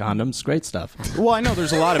things, condoms, great stuff. Well, I know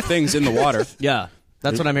there's a lot of things in the water. Yeah,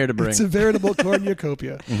 that's what I'm here to bring. It's a veritable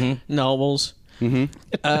cornucopia. Novels.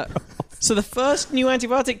 So the first new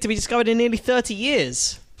antibiotic to be discovered in nearly 30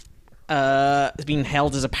 years has been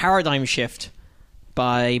hailed as a paradigm shift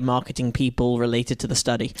by marketing people related to the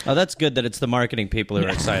study. Oh, that's good that it's the marketing people who are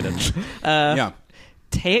excited. Yeah.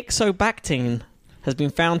 Teixobactin has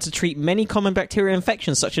been found to treat many common bacterial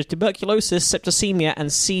infections such as tuberculosis, septicemia,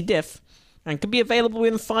 and C. diff, and could be available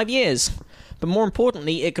within 5 years. But more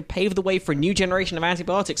importantly, it could pave the way for a new generation of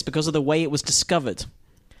antibiotics because of the way it was discovered.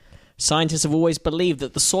 Scientists have always believed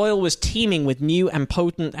that the soil was teeming with new and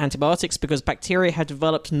potent antibiotics because bacteria had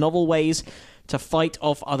developed novel ways to fight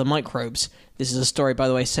off other microbes. This is a story, by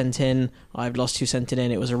the way, sent in. I've lost who sent it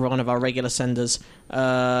in. It was one of our regular senders.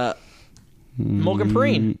 Morgan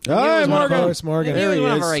Perrine. Hi, Morgan. Of course, Morgan. He was he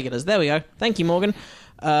one of is. our regulars. There we go. Thank you, Morgan.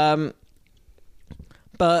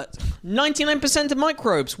 But 99% of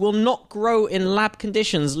microbes will not grow in lab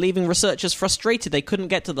conditions, leaving researchers frustrated they couldn't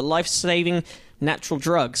get to the life-saving natural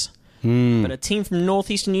drugs. But a team from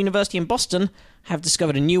Northeastern University in Boston have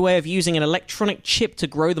discovered a new way of using an electronic chip to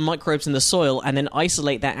grow the microbes in the soil and then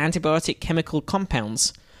isolate their antibiotic chemical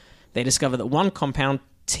compounds. They discovered that one compound,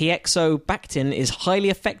 Teixobactin, is highly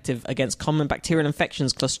effective against common bacterial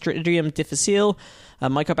infections Clostridium difficile,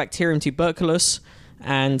 Mycobacterium tuberculosis,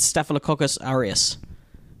 and Staphylococcus aureus.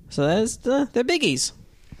 So they're biggies,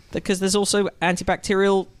 because there's also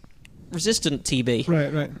antibacterial resistant TB.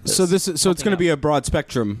 Right. So it's going to be a broad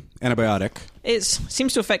spectrum antibiotic. It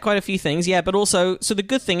seems to affect quite a few things, yeah, but also, so the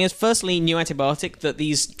good thing is, firstly, new antibiotic that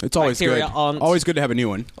these It's always bacteria good. aren't... Always good to have a new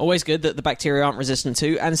one. Always good that the bacteria aren't resistant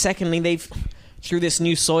to, and secondly, they've, through this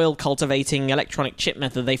new soil cultivating electronic chip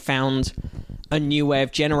method, they found a new way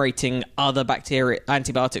of generating other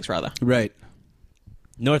antibiotics, rather. Right.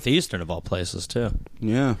 Northeastern of all places, too.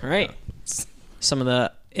 Yeah. Right. Some of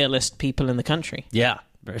the illest people in the country. Yeah,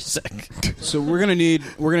 very sick. So we're gonna need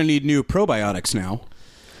new probiotics now,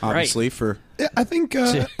 obviously. Right. For Yeah, I think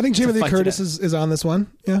Jamie Lee fight Curtis it. is on this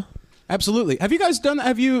one. Yeah. absolutely. Have you guys done?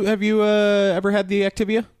 Have you ever had the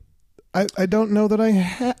Activia? I don't know that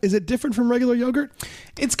I is it different from regular yogurt?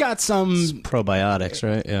 It's got some. Probiotics,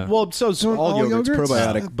 right? Yeah. Well, so Don't all all yogurt's yogurts?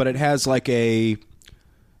 probiotic, but it has like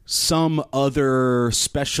some other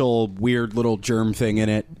special weird little germ thing in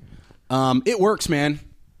it. It works, man.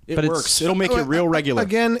 It But it's- works. It'll make you real regular.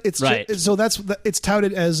 Again, it's Right. so it's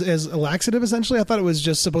touted as a laxative essentially. I thought it was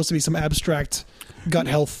just supposed to be some abstract gut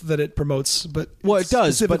health that it promotes, but Well, it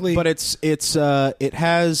does, specifically, but it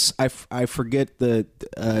has I forget the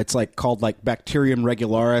it's like called like Bacterium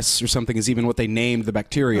regularis or something is even what they named the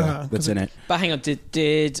bacteria that's in it. But hang on, did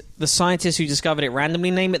the scientists who discovered it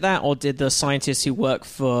randomly name it that, or did the scientists who work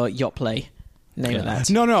for Yoplait name it that?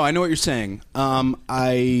 No, I know what you're saying.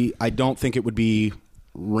 I don't think it would be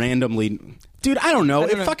randomly. Dude, I don't know.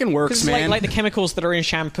 It fucking works, 'Cause man. like the chemicals that are in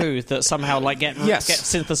shampoo that somehow like get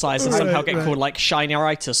synthesized and somehow get called like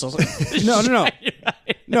shinitis or something. No.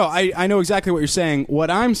 No, I know exactly what you're saying.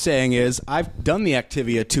 What I'm saying is I've done the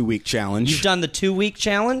Activia 2-week challenge. You've done the 2-week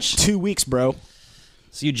challenge? 2 weeks, bro.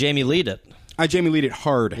 So you Jamie Lee'd it. I Jamie Lee'd it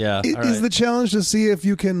hard. Yeah. all is right. the challenge to see if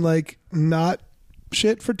you can like not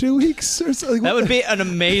shit for 2 weeks or something? That would be an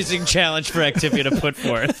amazing challenge for Activia to put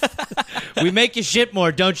forth. We make you shit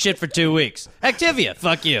more, don't shit for 2 weeks. Activia,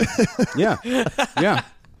 fuck you. Yeah. Yeah. Yeah.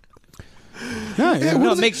 No,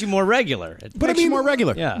 it makes you more regular. It But I makes you mean, more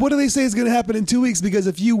regular. Yeah. What do they say is going to happen in 2 weeks? Because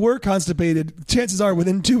if you were constipated, chances are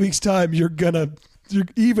within 2 weeks' time you're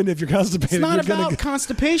even if you're constipated. It's not you're about gonna,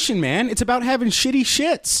 constipation, man. It's about having shitty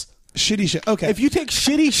shits. Shitty shit. Okay. If you take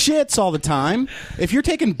shitty shits all the time, if you're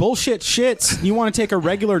taking bullshit shits, you want to take a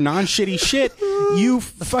regular non-shitty shit, you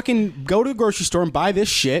fucking go to the grocery store and buy this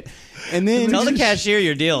shit, and then Tell the cashier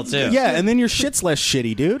your deal too. yeah, and then your shit's less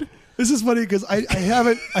shitty, dude. This is funny because I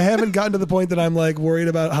haven't gotten to the point that I'm like worried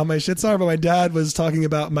about how my shits are, but my dad was talking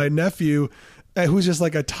about my nephew, who's just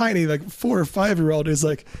like a tiny, like 4 or 5 year old, is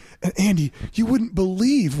like, and Andy, you wouldn't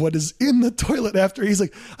believe what is in the toilet after. He's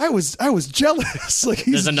like, I was jealous. Like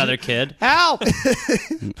There's another kid. Help!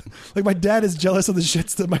 Like my dad is jealous of the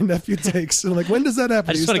shits that my nephew takes. And I'm like, when does that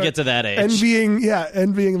happen? I just You want to start get to that age.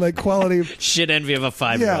 envying like quality. Shit envy of a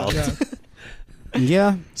 5-year Yeah, old. yeah.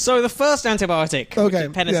 Yeah. So the first antibiotic, Okay,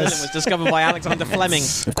 penicillin, yes. was discovered by Alexander Fleming.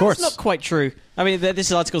 Of course. That's not quite true. I mean,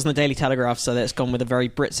 this article's in the Daily Telegraph, so that's gone with a very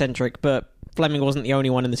Brit-centric, but Fleming wasn't the only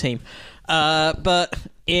one in the team. But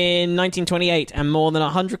in 1928, and more than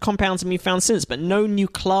 100 compounds have been found since, but no new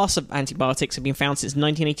class of antibiotics have been found since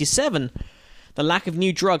 1987. The lack of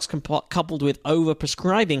new drugs coupled with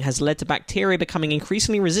over-prescribing has led to bacteria becoming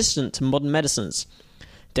increasingly resistant to modern medicines.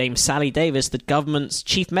 Dame Sally Davis, the government's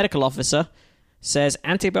chief medical officer, says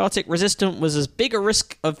antibiotic resistance was as big a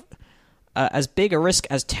risk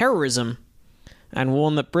as terrorism, and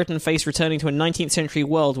warned that Britain faced returning to a 19th century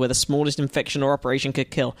world where the smallest infection or operation could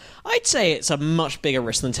kill. I'd say it's a much bigger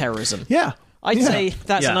risk than terrorism. Yeah. I'd Yeah. say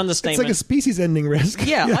that's an Yeah. understatement. It's like a species-ending risk.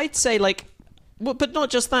 Yeah, I'd say like, but not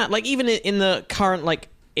just that. Like even in the current, like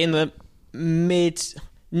in the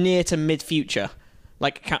near to mid future,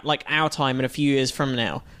 like our time in a few years from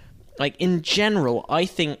now, like in general, I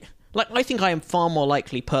think I am far more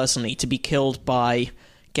likely personally to be killed by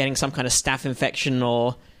getting some kind of staph infection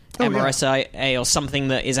or MRSA or something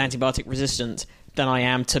that is antibiotic resistant than I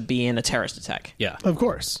am to be in a terrorist attack. Yeah. Of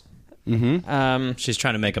course. She's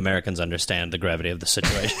trying to make Americans understand the gravity of the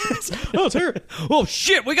situation. Oh,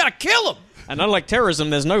 shit, we gotta kill him! And unlike terrorism,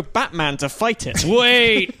 there's no Batman to fight it.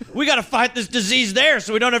 Wait, we gotta fight this disease there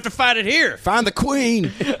so we don't have to fight it here. Find the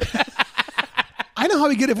queen. I know how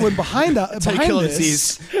we get everyone behind That's how you behind kill a this.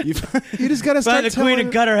 disease. You just got to start Find the telling. queen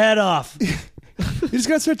and cut her head off. You just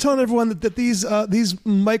got to start telling everyone that these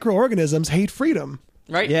microorganisms hate freedom,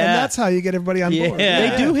 Right? Yeah. and that's how you get everybody on board. Yeah.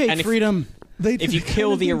 They do hate And if- freedom. If you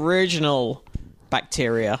kill the original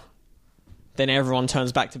bacteria, then everyone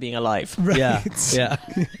turns back to being alive. right. Yeah.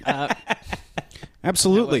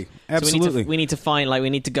 Absolutely. Absolutely. So we need to find, we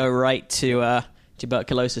need to go right to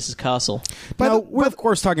tuberculosis' castle. Now, we're of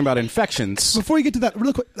course talking about infections. Before you get to that,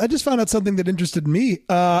 real quick, I just found out something that interested me.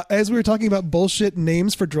 As we were talking about bullshit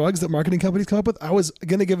names for drugs that marketing companies come up with, I was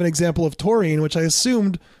going to give an example of taurine, which I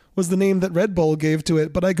assumed was the name that Red Bull gave to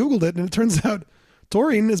it, but I Googled it, and it turns out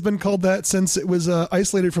taurine has been called that since it was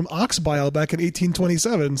isolated from ox bile back in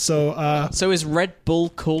 1827. So So is Red Bull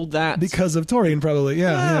called that? because of taurine, probably.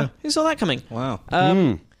 Yeah. Who saw that coming? Wow.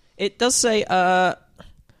 It does say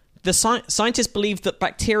the scientists believe that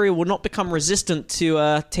bacteria will not become resistant to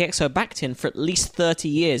Teixobactin for at least 30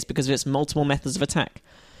 years because of its multiple methods of attack.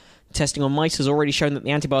 Testing on mice has already shown that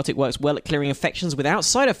the antibiotic works well at clearing infections without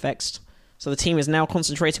side effects, so the team is now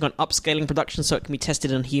concentrating on upscaling production so it can be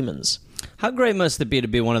tested on humans. How great must it be to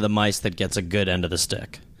be one of the mice that gets a good end of the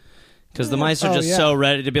stick? Because the mice are Oh, just yeah. so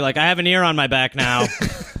ready to be like, I have an ear on my back now.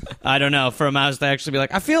 I don't know. For a mouse to actually be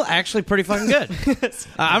like, I feel actually pretty fucking good.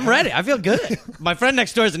 I'm ready. I feel good. My friend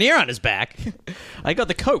next door has an ear on his back. I got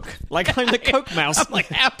the Coke. Like I'm the Coke mouse. I'm like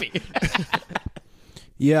happy.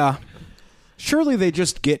 Yeah. Surely they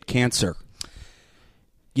just get cancer.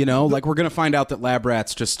 You know, like we're going to find out that lab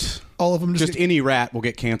rats All of them just any rat will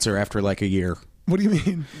get cancer after like a year. What do you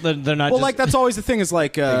mean? They're not Well, just, like that's always the thing is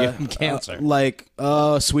like give 'em cancer.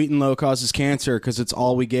 Sweet and low causes cancer because it's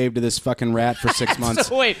all we gave to this fucking rat for 6 months.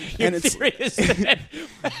 So wait, your And it's- theory is that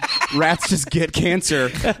Rats just get cancer.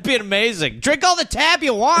 that'd be amazing. Drink all the tab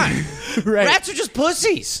you want. Right. Rats are just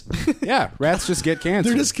pussies. Yeah, rats just get cancer.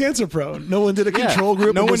 They're just cancer prone. No one did a control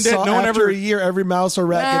group. No and one just did- saw no one after ever- a year, every mouse or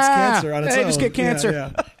rat gets cancer on its they own. just get cancer.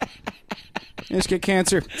 Yeah. They just get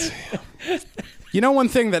cancer. You know, one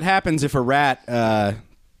thing that happens if a rat,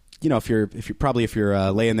 if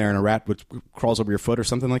you're laying there and a rat crawls over your foot or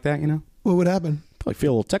something like that, you know, What would happen? probably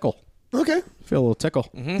feel a little tickle. Okay, Feel a little tickle.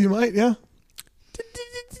 you might. Yeah.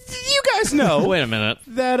 You guys know Wait a minute.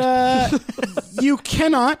 that you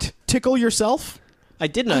cannot tickle yourself. I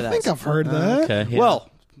did know I that. think I've heard that. Okay. Yeah. Well,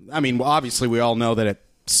 I mean, obviously, we all know that it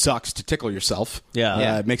sucks to tickle yourself.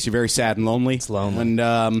 Yeah. It makes you very sad and lonely. It's lonely.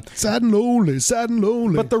 And Sad and lonely. Sad and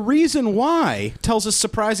lonely. but the reason why tells us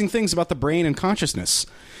surprising things about the brain and consciousness.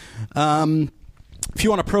 If you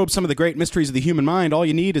want to probe some of the great mysteries of the human mind, all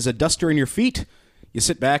you need is a duster in your feet. You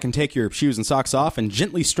sit back and take your shoes and socks off and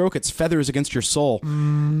gently stroke its feathers against your sole.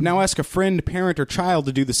 Now ask a friend, parent, or child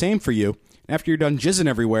to do the same for you. After you're done jizzing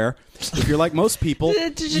everywhere, if you're like most people,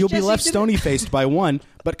 you'll be left stony-faced by one,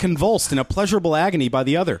 but convulsed in a pleasurable agony by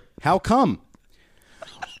the other. How come?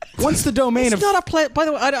 Once the domain It's not a by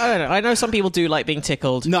the way, I don't know. I know some people do like being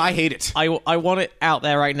tickled. No, I hate it. I want it out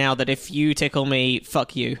there right now that if you tickle me,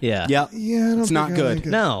 fuck you. Yeah. Yeah. Yeah, I don't It's think not I good. like it.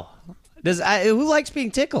 No. Who likes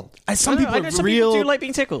being tickled? Some people I know are some real. people do like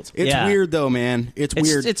being tickled. It's Yeah. weird though, man. It's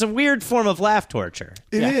weird. It's a weird form of laugh torture.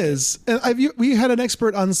 It is. And we had an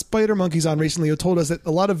expert on spider monkeys on recently who told us that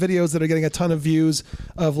a lot of videos that are getting a ton of views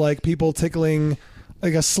of like people tickling,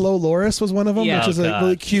 like a slow loris was one of them, Yeah. which is Oh, a God.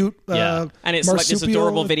 really cute. Yeah. And it's like this marsupial.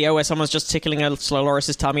 adorable video where someone's just tickling a slow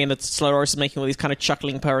loris's tummy, and the slow loris is making all these kind of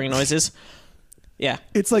chuckling, purring noises. Yeah.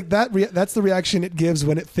 It's like that. That's the reaction it gives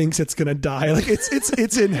when it thinks it's gonna die. Like it's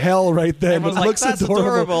in hell right then. Everyone's It like, looks "That's adorable.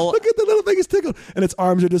 adorable." Look at the little thing is tickled, and its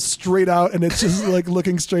arms are just straight out, and it's just like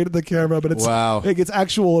looking straight at the camera. But it's Wow. like its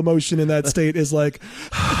actual emotion in that state is like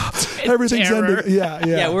everything's terror. ending. Yeah.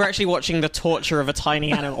 Yeah, we're actually watching the torture of a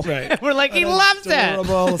tiny animal. right. We're like, he loves it.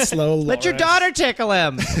 Adorable, slow. Let your loris. daughter tickle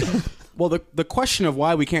him. Well, the question of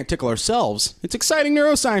why we can't tickle ourselves, it's exciting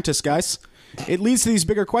neuroscientists, guys. It leads to these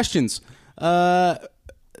bigger questions.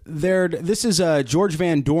 This is George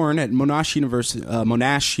Van Dorn at Monash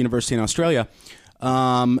University in Australia.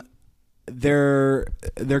 They're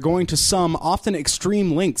going to some often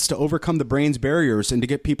extreme lengths to overcome the brain's barriers and to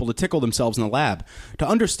get people to tickle themselves in the lab. To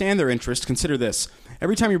understand their interest, consider this.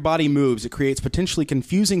 Every time your body moves, it creates potentially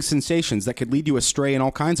confusing sensations that could lead you astray in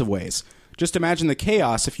all kinds of ways. Just imagine the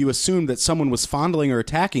chaos if you assumed that someone was fondling or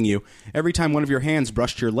attacking you every time one of your hands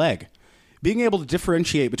brushed your leg. Being able to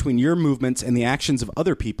differentiate between your movements and the actions of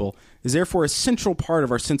other people is therefore a central part of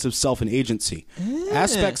our sense of self and agency.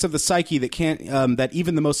 Aspects of the psyche that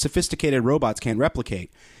even the most sophisticated robots can't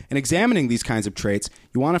replicate. In examining these kinds of traits,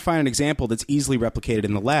 you want to find an example that's easily replicated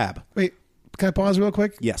in the lab. Wait, can I pause real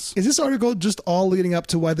quick? Yes. Is this article just all leading up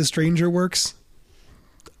to why the stranger works?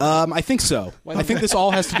 I think so. I think this all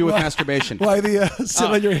has to do with masturbation. Why the sit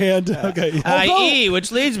on your hand? Okay. Yeah. I.e.,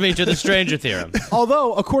 which leads me to the stranger theorem.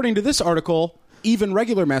 Although, according to this article, even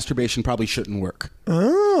regular masturbation probably shouldn't work.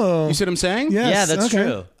 Oh. You see what I'm saying? Yes, Yeah, that's okay.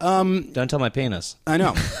 true. Don't tell my penis. I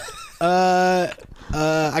know.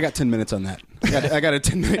 I got 10 minutes on that. I got a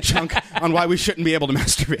 10-minute chunk on why we shouldn't be able to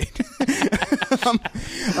masturbate.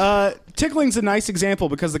 Tickling's a nice example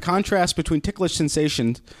because the contrast between ticklish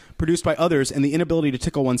sensations produced by others and the inability to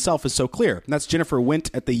tickle oneself is so clear. And that's Jennifer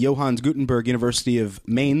Wendt at the Johannes Gutenberg University of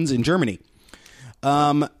Mainz in Germany.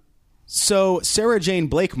 So Sarah Jane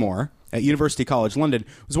Blakemore at University College London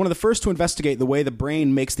was one of the first to investigate the way the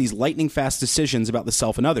brain makes these lightning-fast decisions about the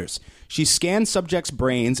self and others. She scanned subjects'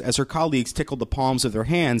 brains as her colleagues tickled the palms of their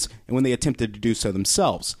hands and when they attempted to do so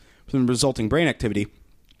themselves. From the resulting brain activity,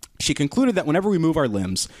 she concluded that whenever we move our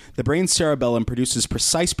limbs, the brain's cerebellum produces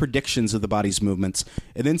precise predictions of the body's movements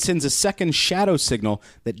and then sends a second shadow signal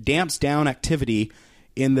that damps down activity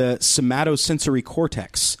in the somatosensory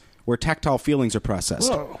cortex, where tactile feelings are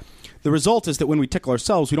processed. Whoa. The result is that when we tickle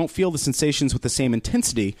ourselves, we don't feel the sensations with the same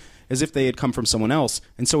intensity as if they had come from someone else,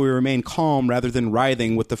 and so we remain calm rather than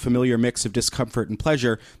writhing with the familiar mix of discomfort and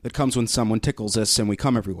pleasure that comes when someone tickles us and we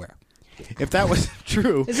come everywhere. If that was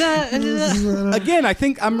true, again, I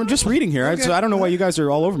think I'm just reading here, so I don't know why you guys are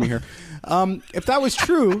all over me here. If that was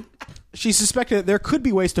true, she suspected that there could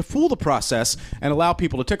be ways to fool the process and allow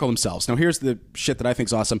people to tickle themselves. Now, here's the shit that I think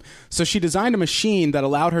is awesome. So she designed a machine that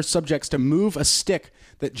allowed her subjects to move a stick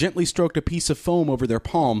that gently stroked a piece of foam over their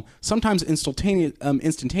palm, sometimes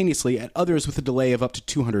instantaneously, at others with a delay of up to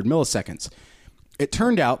 200 milliseconds. It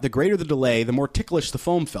turned out the greater the delay, the more ticklish the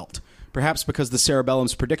foam felt, perhaps because the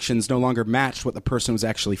cerebellum's predictions no longer matched what the person was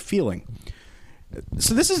actually feeling.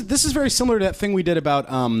 So this is very similar to that thing we did about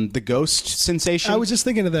the ghost sensation. I was just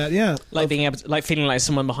thinking of that. Yeah. Like being able to, like feeling like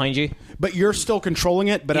someone behind you. But you're still controlling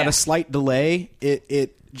it, but at Yeah. a slight delay,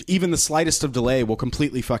 it even the slightest of delay will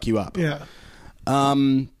completely fuck you up. Yeah.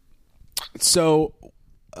 So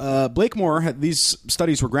Blakemore these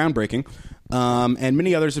studies were groundbreaking, and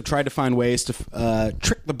many others have tried to find ways to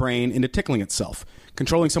trick the brain into tickling itself.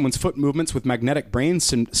 Controlling someone's foot movements with magnetic brain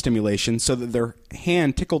stimulation so that their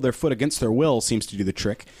hand tickled their foot against their will seems to do the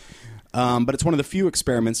trick. But it's one of the few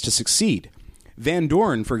experiments to succeed. Van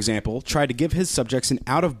Dorn, for example, tried to give his subjects an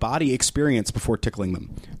out-of-body experience before tickling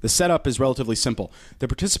them. The setup is relatively simple. The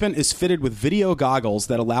participant is fitted with video goggles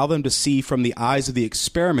that allow them to see from the eyes of the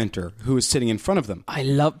experimenter who is sitting in front of them. I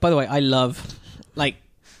love like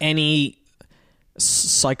any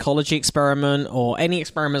psychology experiment or any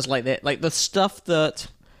experiments like that, like the stuff that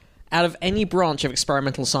out of any branch of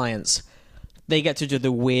experimental science, they get to do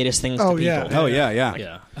the weirdest things Oh, to people. yeah. Oh yeah.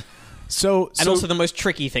 Yeah. So And also the most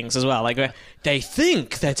tricky things as well. Like, they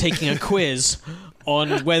think they're taking a quiz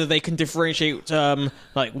on whether they can differentiate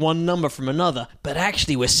like one number from another, but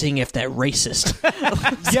actually we're seeing if they're racist.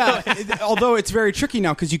 although it's very tricky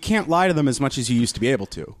now because you can't lie to them as much as you used to be able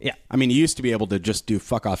to. Yeah. I mean, you used to be able to just do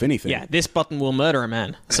fuck off anything. Yeah, this button will murder a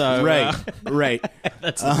man. So Right. Right.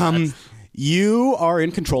 that's You are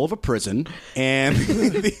in control of a prison, and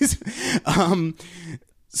these,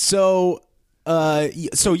 so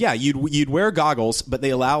yeah, you'd wear goggles, but they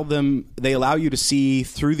allow you to see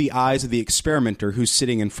through the eyes of the experimenter who's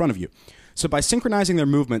sitting in front of you. So by synchronizing their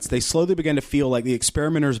movements, they slowly begin to feel like the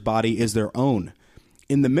experimenter's body is their own.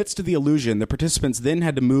 In the midst of the illusion, the participants then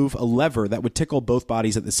had to move a lever that would tickle both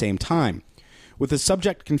bodies at the same time. With the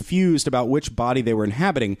subject confused about which body they were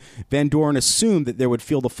inhabiting, Van Doren assumed that they would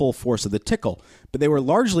feel the full force of the tickle, but they were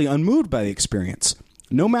largely unmoved by the experience.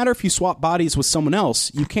 No matter if you swap bodies with someone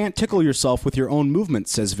else, you can't tickle yourself with your own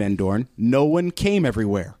movements, says Van Doren. No one came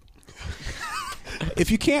everywhere. If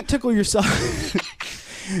you can't tickle yourself...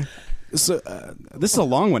 So, this is a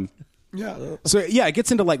long one. Yeah. So, yeah, it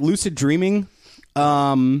gets into, like, lucid dreaming,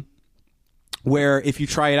 where if you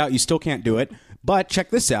try it out, you still can't do it. But check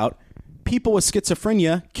this out. People with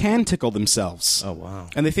schizophrenia can tickle themselves. Oh, wow.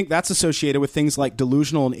 And they think that's associated with things like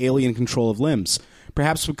delusional and alien control of limbs,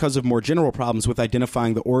 perhaps because of more general problems with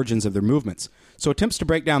identifying the origins of their movements. So attempts to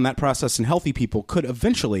break down that process in healthy people could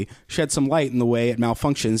eventually shed some light in the way it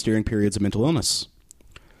malfunctions during periods of mental illness.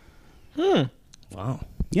 Wow.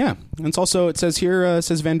 Yeah. And it's also, it says here,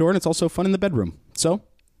 says Van Doren, it's also fun in the bedroom. So...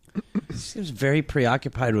 Seems very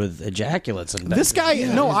preoccupied with ejaculates. And This guy,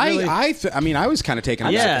 no, I mean, I was kind of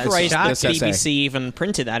taken. Yeah, surprised shocked. that BBC even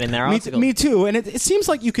printed that in their article. Me too, and it seems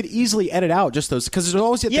like you could easily edit out just those because there's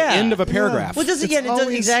always at the end of a paragraph. Well, It's it does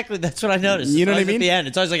always- exactly. That's what I noticed. You know It's what I always mean? At the end,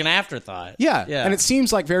 it's always like an afterthought. Yeah, yeah. and it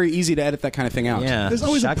seems like very easy to edit that kind of thing out. Yeah. There's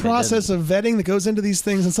always a Shocked they process didn't. of vetting that goes into these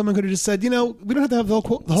things, and someone could have just said, we don't have to have the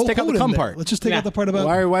whole take out the quote in cum there. part. Let's just take Yeah. out the part about...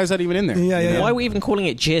 Why is that even in there? Yeah. Why are we even calling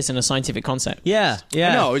it jizz in a scientific concept? Yeah,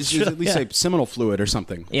 yeah. No, it's just at least Yeah. say seminal fluid or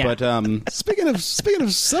something. Yeah. But Speaking of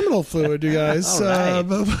seminal fluid, you guys. All right.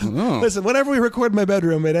 Listen, whenever we record in my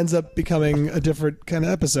bedroom, it ends up becoming a different kind of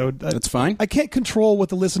episode. That's fine. I can't control what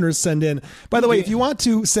the listeners send in. By the way, if you want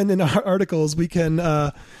to send in articles, we can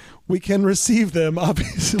receive them.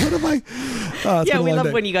 Obviously, what am I? It's Yeah, been a we long love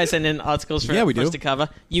day. when you guys send in articles for, Yeah, we for us do. to cover.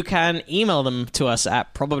 You can email them to us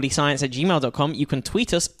at probablyscience@gmail.com. You can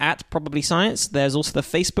tweet us at probablyscience. There's also the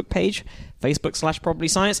Facebook page,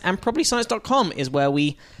 Facebook/probablyscience, and probablyscience.com is where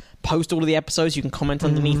we post all of the episodes. You can comment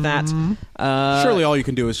underneath that. Surely all you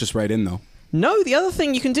can do is just write in, though. No, the other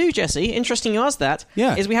thing you can do, Jesse, interesting you asked that,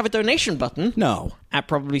 Yeah. is we have a donation button. No. At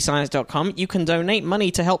probablyscience.com. You can donate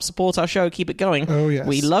money to help support our show, keep it going. Oh, yes.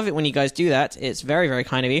 We love it when you guys do that. It's very, very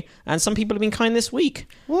kind of you. And some people have been kind this week.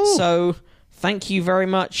 Woo. So thank you very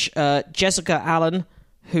much, Jessica Allen,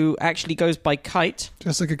 who actually goes by Kite.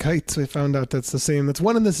 Jessica Kites, we found out that's the same. That's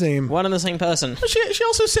one and the same. One and the same person. She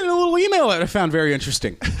also sent a little email that I found very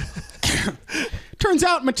interesting. Turns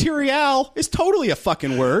out material is totally a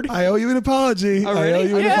fucking word. I owe you an apology. Oh, really? I owe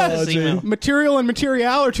you an Yeah, this apology. email. Material and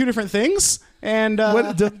material are two different things. And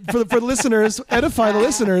For the listeners, edify the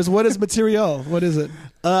listeners. What is material? What is it?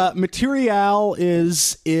 material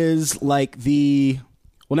is like the...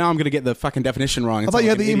 Well, now I'm going to get the fucking definition wrong. I thought you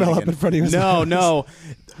had the email up in front of you. No.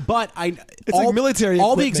 But It's like military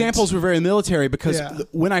All the equipment. examples were very military because Yeah.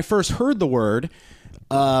 when I first heard the word,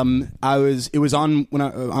 it was on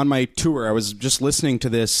my tour. I was just listening to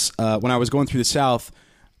this when I was going through the South.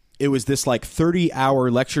 It was this like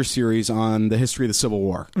 30-hour lecture series on the history of the Civil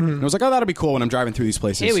War. And I was like, oh, that'll be cool when I'm driving through these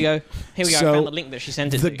places. Here we go. I So, found the link that she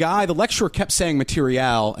sent it The to. the lecturer kept saying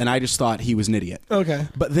material, and I just thought he was an idiot. Okay.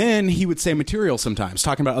 But then he would say material sometimes,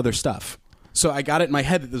 talking about other stuff. So I got it in my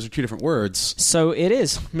head that those are two different words. So it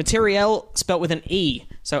is. Materiel spelt with an E.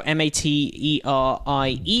 So Materiel.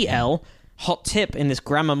 Hot tip in this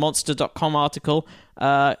grammarmonster.com article.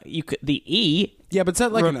 The E... Yeah, but is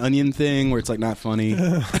that like an Onion thing where it's like not funny?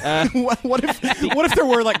 What if there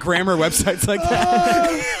were like grammar websites like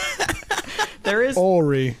that? There is...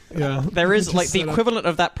 Ori. Yeah. There is Just like the set up. equivalent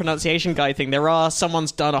of that pronunciation guide thing.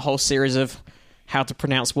 Someone's done a whole series of how to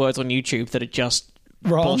pronounce words on YouTube that are just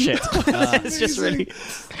Wrong. bullshit. It's just really,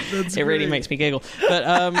 That's it really great. makes me giggle.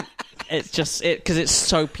 But it's just because it's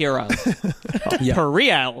so puerile.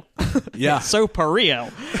 Puerile. Yeah. So puerile.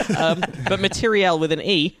 But material with an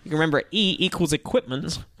E, you can remember E equals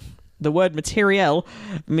equipment. The word materiel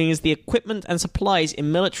means the equipment and supplies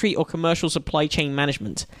in military or commercial supply chain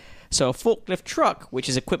management. So a forklift truck, which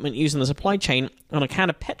is equipment used in the supply chain, and a can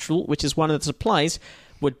of petrol, which is one of the supplies,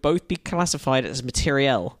 would both be classified as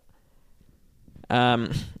materiel.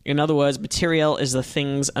 In other words, materiel is the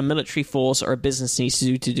things a military force or a business needs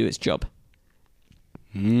to do its job.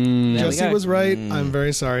 Jesse was right. I'm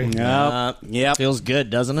very sorry. Yep. Feels good,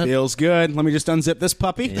 doesn't it? Feels good. Let me just unzip this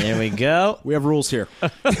puppy. There we go. We have rules here.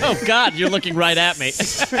 Oh, God, you're looking right at me.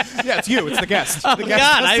 Yeah, it's you. It's the guest. Oh,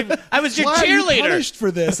 God, I was your Why are you cheerleader. punished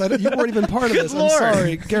for this? You weren't even part of this. Lord. I'm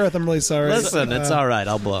sorry. Gareth, I'm really sorry. Listen, it's all right.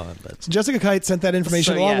 I'll blow it. But... Jessica Kite sent that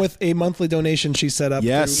information So, along yeah. with a monthly donation she set up.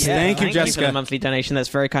 Yes. through- Thank you, for Jessica. the monthly donation. That's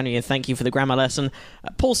very kind of you. And thank you for the grammar lesson.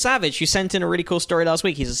 Paul Savage, who sent in a really cool story last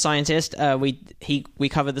week. He's a scientist. We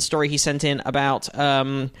covered the story he sent in about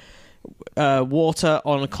water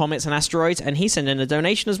on comets and asteroids, and he sent in a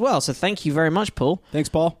donation as well. So thank you very much, Paul. Thanks,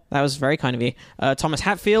 Paul. That was very kind of you. Thomas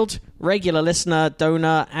Hatfield, regular listener,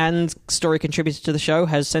 donor, and story contributor to the show,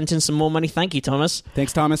 has sent in some more money. Thank you, Thomas.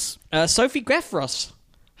 Thanks, Thomas. Sophie Greffros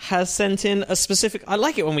has sent in a specific... I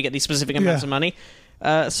like it when we get these specific amounts Yeah. of money.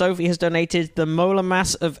 Sophie has donated the molar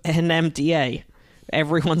mass of NMDA,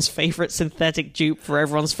 everyone's favorite synthetic dupe for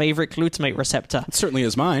everyone's favorite glutamate receptor. It certainly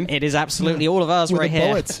is mine. It is absolutely all of ours With right a here.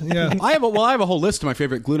 bullet. Yeah. I have a whole list of my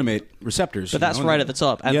favorite glutamate receptors. But that's right at the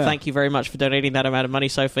top. And Yeah. thank you very much for donating that amount of money,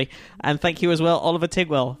 Sophie. And thank you as well, Oliver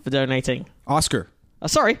Tigwell, for donating. Oscar.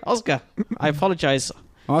 Sorry, Oscar. I apologize.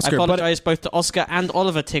 Oscar, I but- apologize both to Oscar and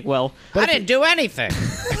Oliver Tigwell. I didn't do anything.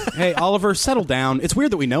 Hey, Oliver, settle down. It's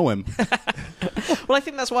weird that we know him. Well, I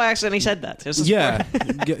think that's why I accidentally said that. This is Yeah,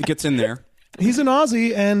 gets in there. He's an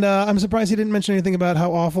Aussie, and I'm surprised he didn't mention anything about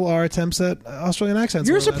how awful our attempts at Australian accents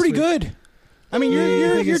Yours were are pretty last week. good. I mean,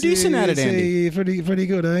 you're decent at it, Andy. Pretty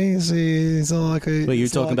good, eh? It's like a, But you're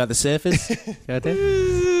it's talking like, about the surface?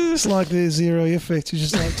 It's like the zero effect. You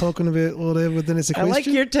just like talking about whatever, then it's a I question. like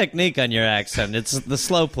your technique on your accent. It's the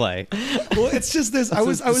slow play. Well, it's just this. I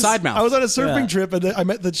was side mouth. I was on a surfing Yeah. trip, and I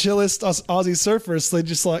met the chillest Aussie surfers. They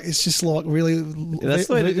just like it's just like really That's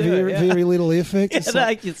the way to do it, very, yeah. very little effect. It's Yeah,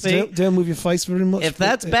 like, I can see. Don't move your face very much. If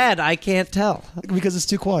that's bad, I can't tell. because it's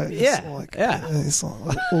too quiet. It's Yeah, like, yeah. It's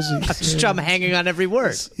like Aussie. I'm hanging on every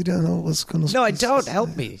word. You don't know what's going to. No, I don't.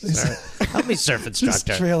 Help me, sir. Help me, surf Just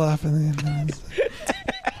instructor. trail off and then.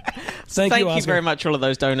 Thank you Oscar. very much, all of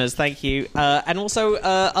those donors. Thank you. And also,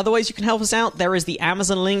 other ways you can help us out. There is the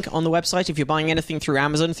Amazon link on the website. If you're buying anything through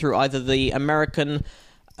Amazon, through either the American,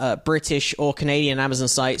 British, or Canadian Amazon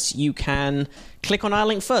sites, you can click on our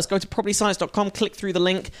link first. Go to propertyscience.com, click through the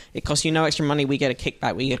link. It costs you no extra money. We get a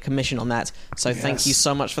kickback. We get a commission on that. So thank you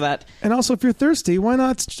so much for that. And also, if you're thirsty, why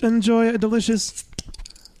not enjoy a delicious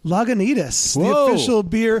Lagunitas, the Whoa. official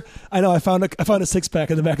beer? I know. I found a six pack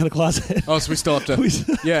in the back of the closet. Oh, so we still have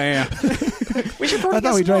to... Yeah. We should probably I thought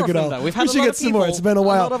get we some drank more it of all. them, though. We've We had should a lot get of some people, more. It's been a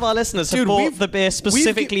while. A lot of our listeners Dude, have bought we've- the beer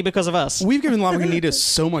specifically because of us. We've given Lagunitas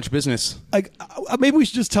so much business. Like, maybe we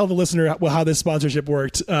should just tell the listener how this sponsorship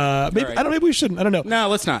worked. Maybe right. I don't. Maybe we shouldn't. I don't know. No,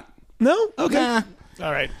 let's not. No. Okay. Nah.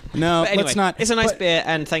 All right. No, But anyway, let's not. it's a nice But beer,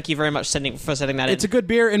 and thank you very much for sending that in. It's a good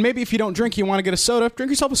beer, and maybe if you don't drink, you want to get a soda, drink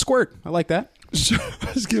yourself a squirt. I like that. Sure.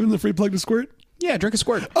 Just give him the free plug to squirt. Yeah, drink a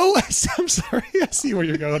squirt. Oh, I'm sorry. I see where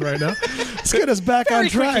you're going right now. Let's get us back Very on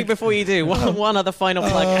quickly track. before you do, one other final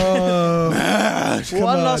plug.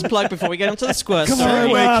 One last plug before we get into the squirt Come on,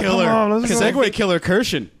 story. Rob, come on, let's go. Segway killer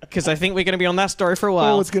Kirshen. Because I think we're going to be on that story for a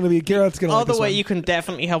while. Oh, it's going to be Garrett's going to like Other this way one. you can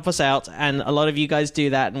definitely help us out, and a lot of you guys do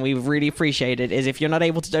that, and we really appreciate it, is if you're not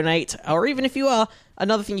able to donate, or even if you are,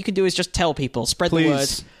 another thing you can do is just tell people, spread the word.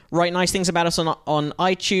 Please. Write nice things about us on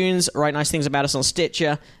iTunes, write nice things about us on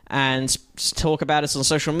Stitcher, and talk about us on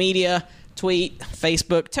social media, tweet,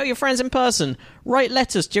 Facebook. Tell your friends in person. Write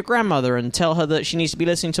letters to your grandmother and tell her that she needs to be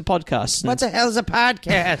listening to podcasts. What the hell's a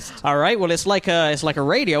podcast? All right, well, it's like a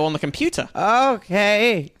radio on the computer.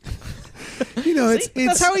 Okay. You know, it's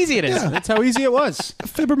That's how easy it is. Yeah. That's how easy it was.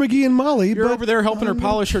 Fibber McGee and Molly. You're but, over there helping her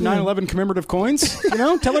polish her 9/11 commemorative coins. You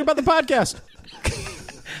know, tell her about the podcast.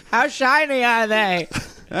 How shiny are they?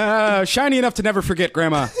 Shiny enough to never forget,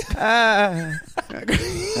 Grandma. These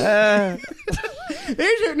are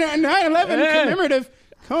 9/11 commemorative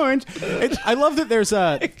coins. I love that there's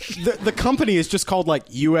the company is just called like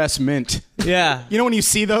U.S. Mint. Yeah. You know when you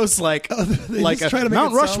see those like they just try to make Mount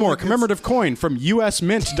it sound Rushmore like it's- commemorative coin from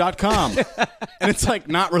usmint.com, and it's like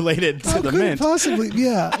not related to How the could it mint. possibly?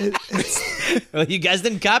 Yeah. It's, Well, you guys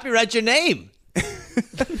didn't copyright your name.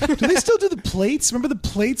 do they still do the plates? Remember the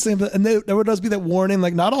plates? And there would always be that warning,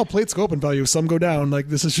 like not all plates go up in value. Some go down. Like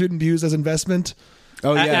this shouldn't be used as investment.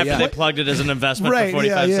 Oh yeah, After yeah. they plugged it as an investment Right, for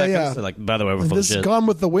 45 yeah, seconds. yeah. They're like, by the way, we're full of This shit. Gone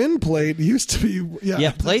with the Wind plate used to be. Yeah.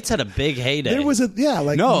 Yeah, plates had a big heyday. There was a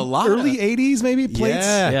like No, a lot early of- '80s maybe plates.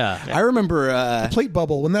 Yeah. I remember. Plate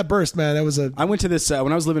bubble when that burst, man. That was a I went to this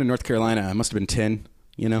when I was living in North Carolina. I must have been 10.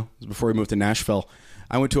 You know, it was before we moved to Nashville.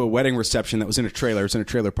 I went to a wedding reception that was in a trailer. It was in a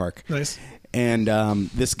trailer park. Nice. And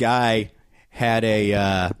this guy had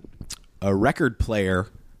a record player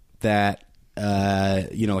that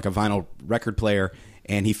like a vinyl record player,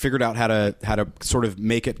 and he figured out how to sort of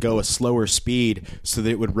make it go a slower speed so that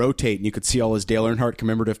it would rotate and you could see all his Dale Earnhardt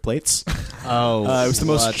commemorative plates. Oh, It was the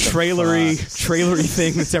most trailery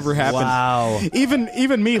thing that's ever happened. Wow.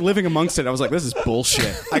 Even me living amongst it, I was like, this is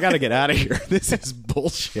bullshit. I got to get out of here. This is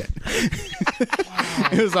bullshit.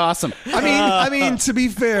 It was awesome. I mean, to be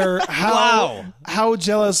fair, how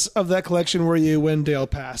jealous of that collection were you when Dale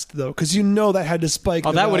passed, though? Because you know that had to spike.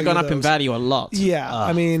 Oh, the that would have value gone of up in those. value a lot. Yeah,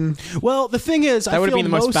 I mean, Well, the thing is, That would have been the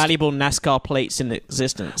most valuable NASCAR plates in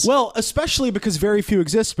existence. Well, especially because very few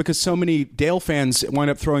exist, because so many Dale fans wind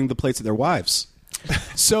up throwing the plates at their wives.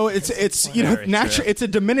 So it's it's a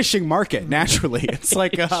diminishing market naturally. It's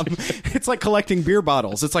like collecting beer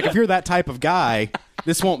bottles. It's like if you're that type of guy,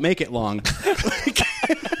 this won't make it long.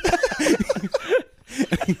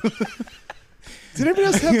 did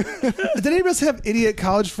anybody else have idiot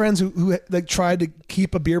college friends who like tried to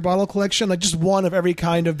keep a beer bottle collection, like just one of every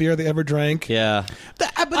kind of beer they ever drank? Yeah.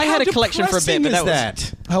 But I had a collection for a bit, but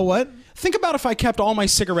that How what? Think about if I kept all my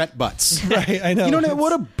cigarette butts. Right, I know. You know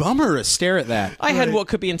what a bummer to stare at that. I had what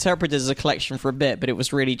could be interpreted as a collection for a bit, but it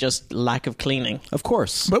was really just lack of cleaning. Of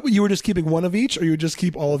course. But you were just keeping one of each, or you would just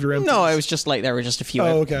keep all of your empties? No, it was just like there were just a few.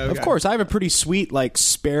 Oh, okay. Of course, I have a pretty sweet, like,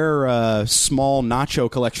 spare small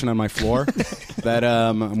nacho collection on my floor that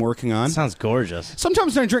I'm working on. Sounds gorgeous.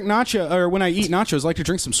 Sometimes when I drink nacho, or when I eat nachos, I like to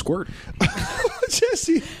drink some squirt.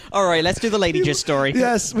 Jesse. All right, let's do the lady gist story.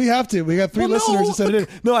 Yes, we have to. We got 3 listeners who sent it in.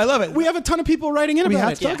 No, I love it. We have a ton of people writing in We about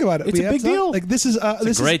have it. to talk about it. It's We a have big to- deal. Like this is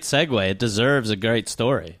It's a great segue. It deserves a great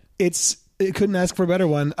story. It couldn't ask for a better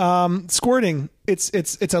one. Squirting. It's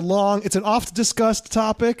an oft discussed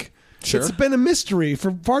topic. Sure. It's been a mystery for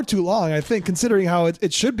far too long, I think, considering how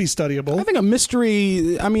it should be studyable. I think a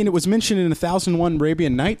mystery. I mean, it was mentioned in 1001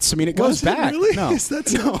 Arabian Nights. I mean, it goes Was it back. really? No, Is that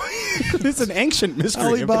so? no, it's an ancient mystery.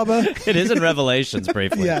 Alibaba. It is in Revelations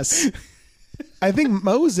briefly. Yes. I think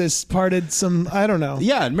Moses parted some. I don't know.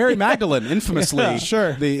 Yeah, and Mary Magdalene, infamously. Yeah,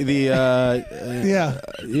 sure.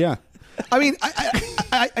 Yeah. I mean,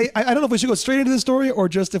 I don't know if we should go straight into the story or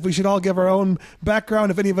just if we should all give our own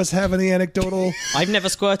background. If any of us have any anecdotal. I've never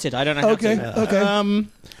squirted. I don't know how Okay. to. Okay.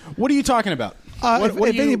 What are you talking about?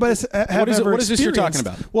 If anybody's what is this you're talking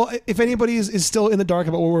experienced- about? Well, if anybody is still in the dark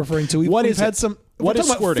about what we're referring to, we've is had it? some. What we're is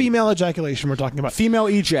talking about squirting? female ejaculation. We're talking about Female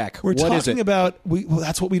ejac. We're What is talking it? about. Well,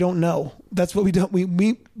 that's what we don't know. That's what we don't.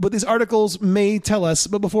 We. But these articles may tell us.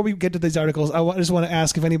 But before we get to these articles, I just want to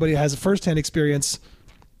ask if anybody has a firsthand experience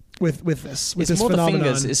with this. With It's this more the phenomenon.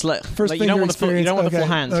 fingers. It's like, First like you don't finger want the full, you don't want the full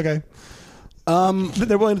hand. Okay.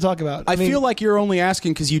 They're willing to talk about. I mean, feel like you're only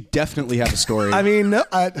asking because you definitely have a story. I mean, no,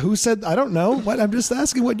 who said? I don't know. What I'm just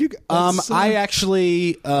asking. What you? I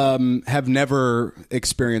actually have never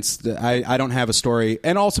experienced. I don't have a story,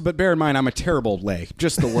 and also, but bear in mind, I'm a terrible lay,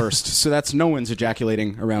 just the worst. So that's no one's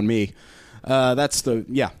ejaculating around me. That's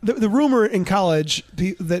the rumor in college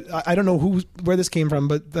that I don't know where this came from,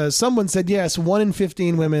 but someone said yes, 1 in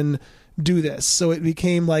 15 women do this. So it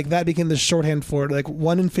became like that became the shorthand for it, like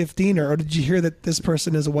 1 in 15, or did you hear that this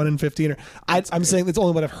person is a 1 in 15? Or I'm saying it's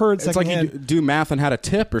only what I've heard. It's like you do math on how to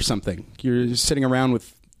tip or something. You're sitting around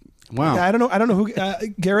with. Wow. I don't know who.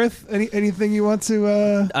 Gareth, anything you want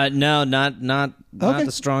to? No, not Okay.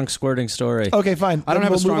 the strong squirting story. Okay, fine. I don't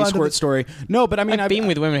Then have a we'll move strong on to squirt story. No, but I mean, I've been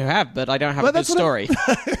with women who have, but I don't have Well, a good that's what story.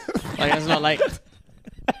 Like it's not like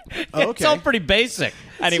It's all pretty basic.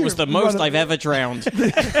 and it was the most I've ever drowned.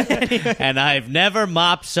 And I've never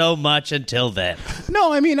mopped so much until then.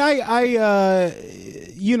 No, I mean, I've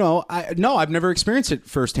never experienced it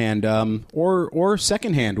firsthand, or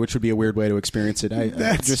secondhand, which would be a weird way to experience it.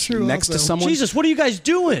 That's just true next to also. someone. Jesus, what are you guys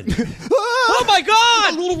doing? Oh my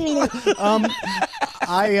God!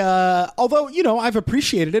 Although I've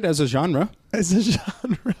appreciated it as a genre. As a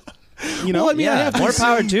genre. Well, I mean, I Yeah, have to more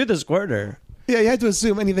power assume- to the squirter. Yeah, you have to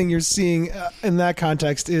assume anything you're seeing in that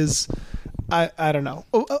context is, I don't know.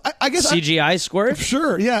 I guess CGI squirt?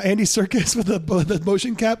 Sure, yeah, Andy Serkis with the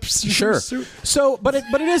motion caps. Sure. So, but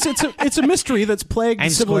it's a mystery that's plagued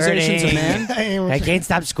civilizations of man. I can't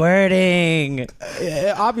stop squirting.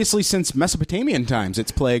 Obviously, since Mesopotamian times,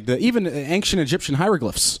 it's plagued. Even ancient Egyptian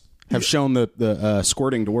hieroglyphs have shown the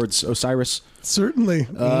squirting towards Osiris. Certainly.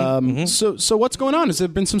 So what's going on? Has there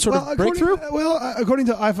been some sort of breakthrough? According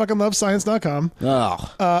to ifuckinglovescience.com.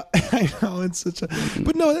 Oh. I know it's such a,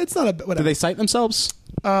 but no, it's not a. Whatever. Do they cite themselves?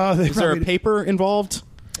 They Is there a probably- paper involved?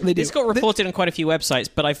 They do. It's got reported on quite a few websites,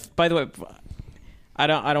 but by the way, I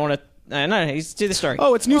don't want to No, he's do the story.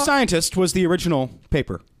 Oh, it's New Scientist was the original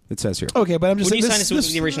paper. It says here. Okay, but I'm just New saying Scientist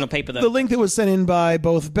was the original paper, though. The link that was sent in by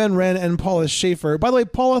both Ben Wren and Paula Schaefer. By the way,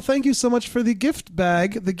 Paula, thank you so much for the gift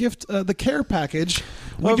bag, the care package.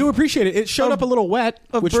 We do appreciate it. It showed up a little wet,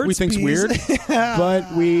 which we Burt's think's Bees. weird,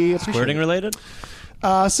 but we appreciate Squirting it. related?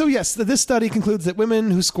 So yes, this study concludes that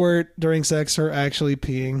women who squirt during sex are actually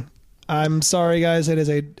peeing. I'm sorry, guys. It is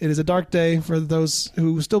a dark day for those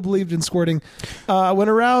who still believed in squirting. When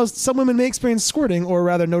aroused, some women may experience squirting, or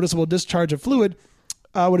rather noticeable discharge of fluid.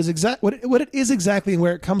 What it is exactly and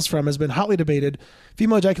where it comes from has been hotly debated.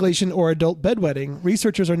 Female ejaculation or adult bedwetting.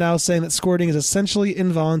 Researchers are now saying that squirting is essentially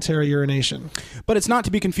involuntary urination. But it's not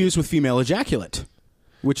to be confused with female ejaculate,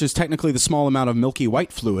 which is technically the small amount of milky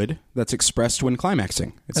white fluid that's expressed when climaxing.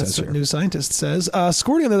 It That's says what here. New Scientist says.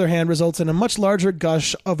 Squirting, on the other hand, results in a much larger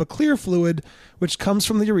gush of a clear fluid, which comes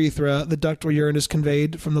from the urethra, the duct where urine is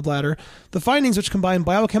conveyed from the bladder. The findings, which combine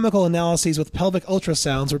biochemical analyses with pelvic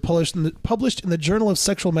ultrasounds, were published in the Journal of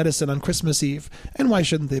Sexual Medicine on Christmas Eve. And why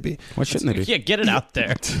shouldn't they be? Why shouldn't they be? Yeah, get it out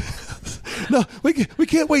there. No, we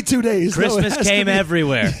can't wait 2 days. No, it Christmas has to came be.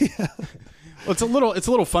 everywhere. Well, it's a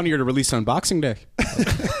little funnier to release on Boxing Day.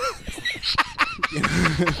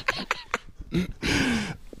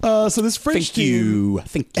 So this French team,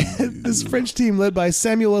 Thank you. this French team led by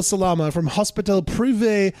Samuel Salama from Hospital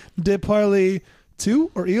Privé de Paris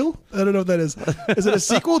 2 or Il? I don't know what that is. Is it a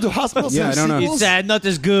sequel to Hospital? Yeah, I don't know. It's not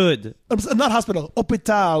as good. Not hospital.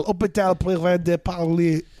 Hôpital Privé de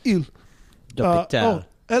Paris Il.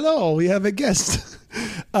 Hello, we have a guest.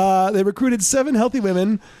 They recruited 7 healthy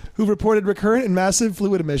women who reported recurrent and massive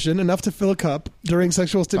fluid emission, enough to fill a cup during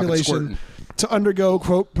sexual stimulation, to undergo,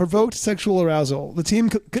 quote, provoked sexual arousal. The team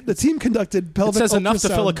conducted It pelvic says enough to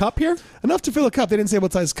fill a ultrasound- cup here? Enough to fill a cup. They didn't say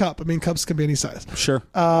what size cup. I mean, cups can be any size. Sure.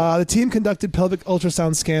 The team conducted pelvic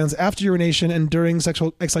ultrasound scans after urination and during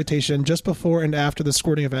sexual excitation, just before and after the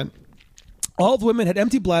squirting event. All the women had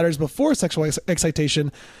empty bladders before sexual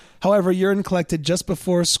excitation. However, urine collected just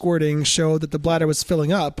before squirting showed that the bladder was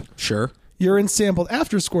filling up. Sure. Urine sampled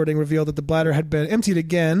after squirting revealed that the bladder had been emptied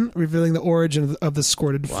again, revealing the origin of the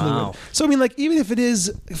squirted fluid. So, I mean, like, even if it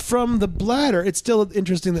is from the bladder, it's still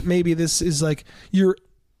interesting that maybe this is like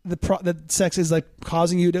that sex is like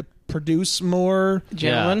causing you to produce more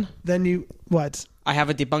Gentlemen, than you. What? I have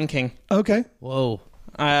a debunking. Okay. Whoa.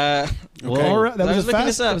 All right. That I was was looking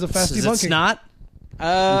this up. a fast Is debunking. it snot?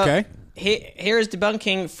 Okay. Here is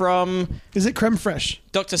debunking from Is it creme fraiche?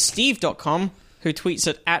 drsteve.com, who tweets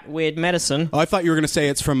at @weirdmedicine. Oh, I thought you were going to say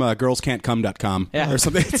it's from girlscan'tcome.com Yeah. or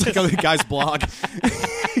something. It's like a guy's blog.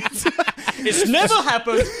 It's never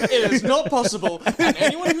happened. It is not possible. And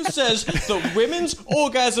anyone who says that women's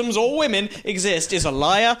orgasms or women exist is a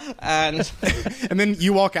liar. And And then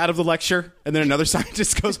you walk out of the lecture, and then another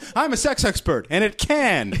scientist goes, I'm a sex expert, and it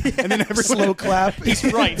can. And then everyone, Slow clap. he's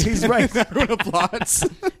right. He's right. everyone applauds.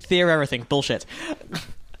 Theory everything. Bullshit.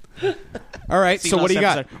 All right, so what do you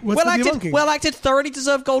got? What's the debunking? Well acted. Thoroughly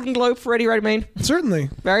deserved Golden Globe for Eddie Redmayne. Certainly.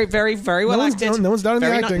 Very, very, very well one's acted. down- no one's down in the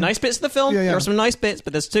Very acting. nice bits of the film. Yeah, yeah. There are some nice bits,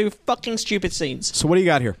 but there's 2 fucking stupid scenes. So what do you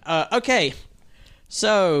got here? Okay.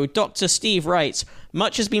 So, Dr. Steve writes,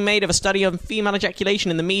 much has been made of a study on female ejaculation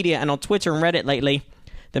in the media and on Twitter and Reddit lately.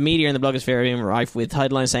 The media and the blogosphere are rife with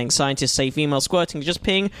headlines saying scientists say female squirting is just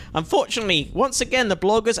peeing. Unfortunately, once again, the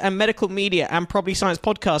bloggers and medical media and Probably Science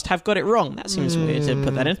podcast have got it wrong. That seems weird to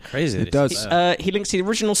put that in. Crazy. It does. He links to the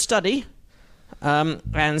original study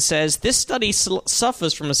and says, this study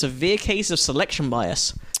suffers from a severe case of selection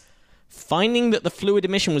bias. Finding that the fluid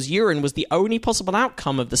emission was urine was the only possible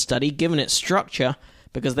outcome of the study given its structure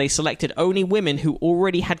because they selected only women who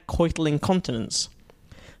already had coital incontinence.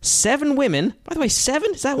 7 women, by the way,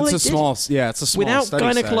 7? Is that what It's they a did? small, yeah, it's a small Without study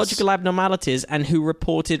gynecological size. abnormalities and who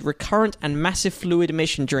reported recurrent and massive fluid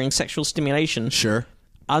emission during sexual stimulation Sure.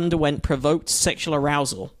 underwent provoked sexual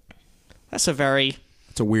arousal. That's a very,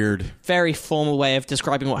 It's a weird. very formal way of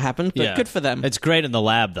describing what happened, but good for them. It's great in the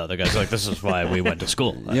lab, though. The guy's like, this is why we went to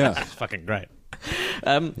school. Yeah. It's fucking great.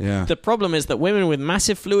 Yeah. The problem is that women with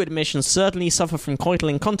massive fluid emission certainly suffer from coital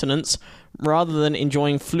incontinence rather than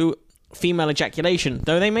enjoying female ejaculation,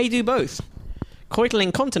 though they may do both. Coital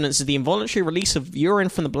incontinence is the involuntary release of urine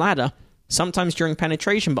from the bladder, sometimes during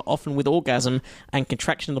penetration but often with orgasm and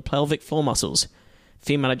contraction of the pelvic floor muscles.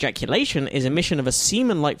 Female ejaculation is emission of a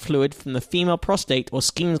semen-like fluid from the female prostate or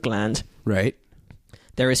Skene's gland. Right.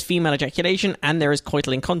 There is female ejaculation and there is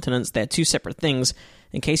coital incontinence. They're 2 separate things.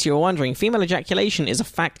 In case you were wondering, female ejaculation is a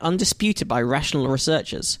fact undisputed by rational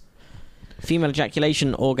researchers. Female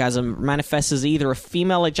ejaculation orgasm manifests as either a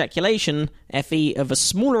female ejaculation, FE, of a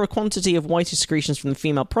smaller quantity of white excretions from the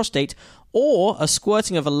female prostate, or a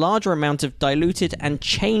squirting of a larger amount of diluted and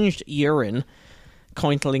changed urine,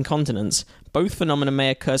 coital incontinence. Both phenomena may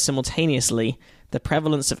occur simultaneously. The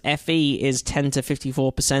prevalence of FE is 10 to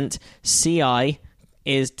 54%. CI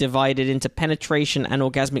is divided into penetration and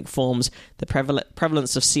orgasmic forms. The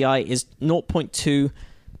prevalence of CI is 0.2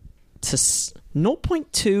 to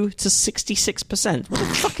 66%. What the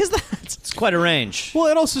fuck is that? It's quite a range. Well,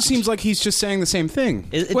 it also seems like he's just saying the same thing.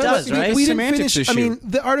 It Well, does, we- right? We didn't Semantics finish. issue. I mean,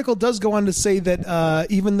 the article does go on to say that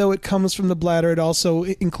even though it comes from the bladder, it also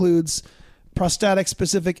includes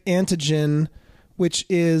prostatic-specific antigen, which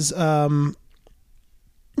is, the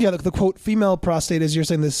quote, female prostate, as you're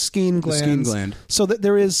saying, the skein glands. skein gland. So that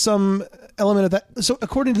there is some element of that. So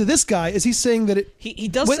according to this guy, is he saying that it... He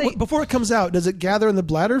does Wait, say... before it comes out, does it gather in the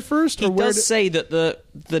bladder first? He or where does say that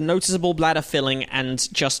the noticeable bladder filling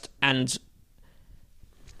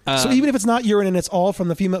so even if it's not urine and it's all from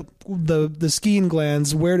the female, the skein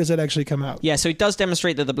glands, where does it actually come out? Yeah, so it does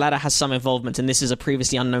demonstrate that the bladder has some involvement, and this is a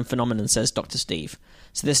previously unknown phenomenon, says Dr. Steve.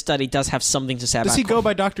 So this study does have something to say about... Does he go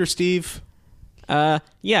by Dr. Steve? Dr.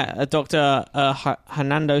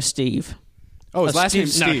 Hernando Steve. Oh, his last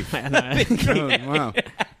name's Steve- Steve. No. Oh, wow.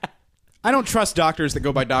 I don't trust doctors that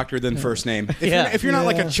go by doctor than first name. If you're not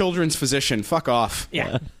like a children's physician, fuck off.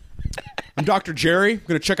 Yeah. I'm Dr. Jerry. I'm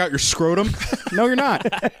going to check out your scrotum. No, you're not.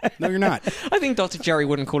 No, you're not. I think Dr. Jerry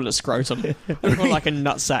wouldn't call it a scrotum. It would call it like a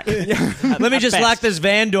nutsack. Let me just best. lock this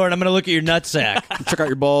van door and I'm going to look at your nutsack. Check out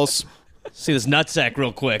your balls. See this nutsack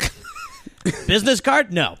real quick. Business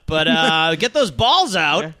card? No. But get those balls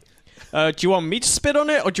out. Do you want me to spit on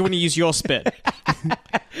it, or do you want to use your spit?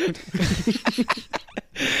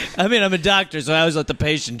 I mean, I'm a doctor, so I always let the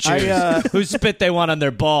patient choose whose spit they want on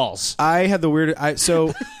their balls. I had the weird...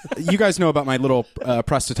 So you guys know about my little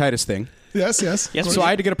prostatitis thing. Yes. Yes, So I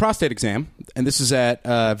had to get a prostate exam, and this is at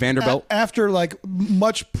Vanderbilt. After like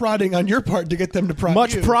much prodding on your part to get them to prod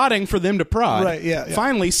Much you. prodding for them to prod. Right, yeah.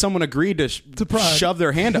 Finally, someone agreed to prod. shove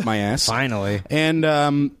their hand up my ass. Finally.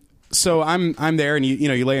 And so I'm there, and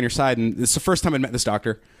you lay on your side, and it's the first time I'd met this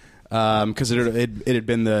doctor because it had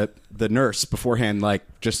been the nurse beforehand, like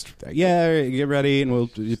just get ready, and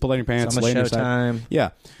you pull down your pants, It's lay on your almost side. showtime.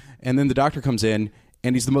 Yeah, and then the doctor comes in.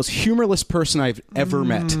 And he's the most humorless person I've ever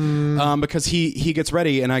met, because he gets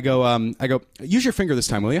ready, and I go, use your finger this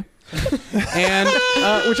time, will you? And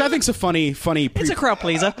which I think's a funny. It's a crowd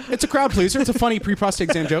pleaser. It's a crowd pleaser. It's a funny pre-prostate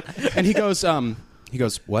exam joke. And he goes,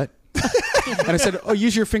 what? And I said, oh,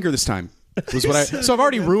 use your finger this time. Was what I. So I've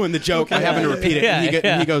already ruined the joke by having to repeat it.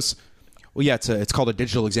 And he goes, well, yeah, it's called a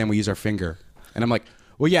digital exam. We use our finger. And I'm like,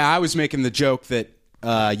 well, yeah, I was making the joke that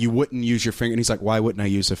you wouldn't use your finger. And he's like, why wouldn't I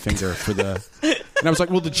use a finger for the... And I was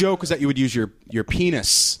like, well, the joke was that you would use your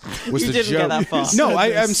penis. Was You the didn't joke? get that far. No,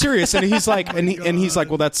 I'm serious. And he's like, and he's like,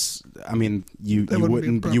 well, that's. I mean, you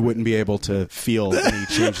wouldn't be able to feel any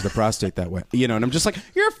change to the prostate that way, And I'm just like,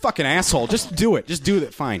 you're a fucking asshole. Just do it. Just do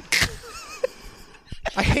it. Fine.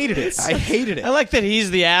 I hated it. I like that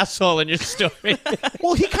he's the asshole in your story.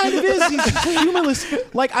 Well, he kind of is. He's humorless.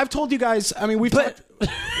 Like I've told you guys. I mean, we've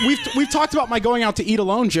talked about my going out to eat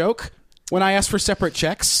alone joke. When I ask for separate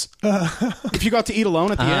checks, if you go out to eat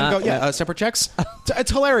alone at the end, go, separate checks. It's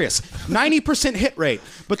hilarious. 90% hit rate.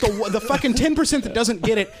 But the fucking 10% that doesn't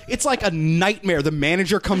get it, it's like a nightmare. The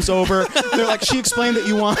manager comes over. They're like, she explained that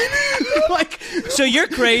you want. Like, So you're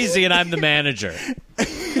crazy and I'm the manager.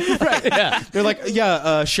 right. Yeah. They're like,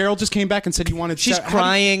 Cheryl just came back and said you wanted... She's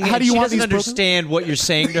crying. How do you she want doesn't these understand what you're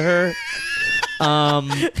saying to her.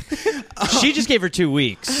 She just gave her 2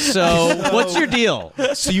 weeks. So what's your deal?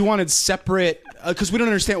 So you wanted separate... Because we don't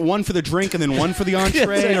understand, one for the drink and then one for the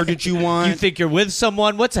entree, or did you want... You think you're with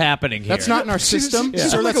someone? What's happening here? That's not in our system. She's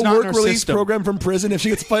Sir, like that's a not in work our release system. program from prison. If she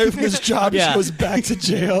gets fired from this job, Yeah. she goes back to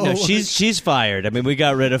jail. No, she's fired. I mean, we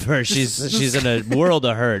got rid of her. She's in a world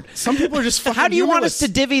of hurt. Some people are just fucking How do you want us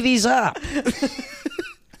humorless. to divvy these up?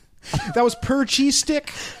 That was per cheese stick.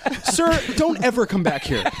 Sir, don't ever come back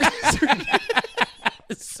here.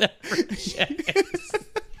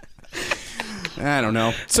 I don't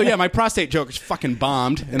know. So yeah, my prostate joke is fucking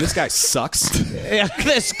bombed, and this guy sucks. Yeah,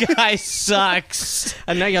 this guy sucks.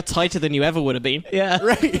 And now you're tighter than you ever would have been. Yeah.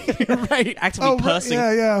 Right. Actively pursing.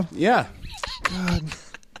 Yeah. Yeah. God.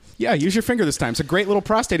 Yeah, use your finger this time. It's a great little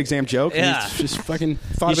prostate exam joke. and Yeah. he's just fucking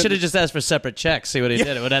thought You of it. should have just asked for separate checks. See what he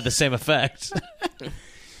did. It would have the same effect.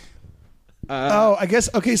 I guess.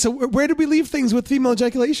 Okay, so where did we leave things with female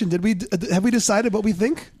ejaculation? Have we decided what we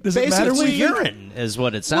think? Does it matter? Basically, What we think? Urine is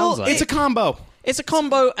what it sounds Well, like. it's a combo. It's a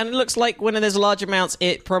combo, and it looks like when there's large amounts,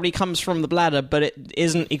 it probably comes from the bladder, but it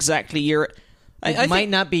isn't exactly urine. It might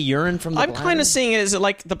not be urine from the I'm bladder. kind of seeing it as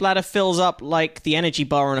like the bladder fills up like the energy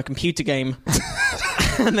bar on a computer game.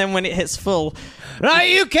 And then when it hits full... Now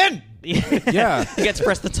you can! Yeah. You get to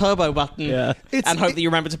press the turbo button and hope that you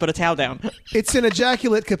remember to put a towel down. It's an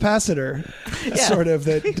ejaculate capacitor, sort of.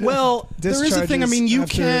 That Well, there is a thing. I mean, you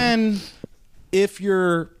can, if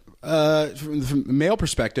you're from a male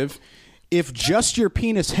perspective, if just your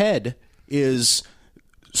penis head is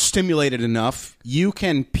stimulated enough, you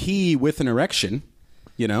can pee with an erection.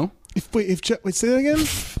 You know. Wait, say that again.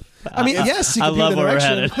 I mean, yes, you I can love do the where we're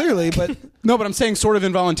direction, headed. clearly, but No, but I'm saying sort of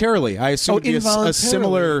involuntarily. I assume it'd be a involuntarily.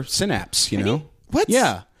 similar synapse. You know. What?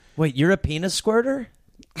 Yeah. Wait, you're a penis squirter?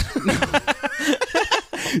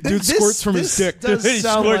 Dude squirts from his dick. Does He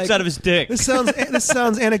sound squirts like, out of his dick. This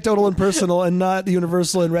sounds anecdotal and personal, and not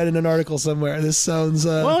universal and read in an article somewhere. This sounds.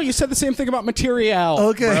 Well, you said the same thing about material.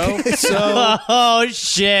 Okay. Bro. So Oh,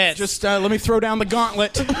 shit. just let me throw down the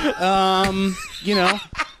gauntlet. You know.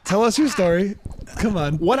 Tell us your story. Come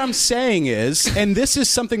on. What I'm saying is, and this is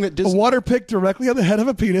something that A water pick directly on the head of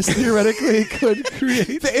a penis theoretically could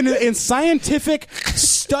create. in scientific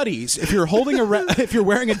studies, if you're holding if you're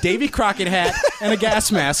wearing a Davy Crockett hat and a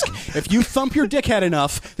gas mask, if you thump your dickhead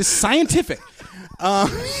enough, this is scientific.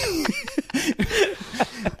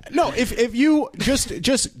 No, if you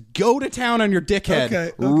just go to town on your dickhead,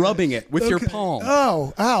 Okay. rubbing it with your Okay. palm,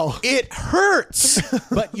 Oh, ow. it hurts,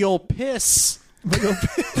 but you'll piss.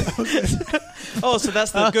 Oh, so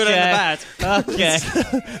that's the good and the bad. Okay.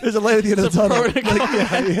 There's a light at the end of the tunnel. Like,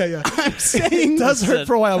 yeah. I'm saying It does hurt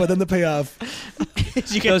for a while, but then the payoff.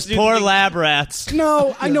 You get Those to do poor the- lab rats.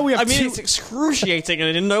 No, I know we have I mean, two. it's excruciating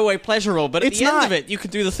and in no way pleasurable, but at It's the end not. of it, you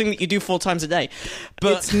could do the thing that you do 4 times a day.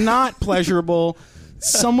 But It's not pleasurable.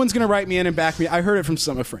 Someone's going to write me in and back me. I heard it from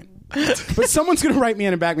a friend. But someone's going to write me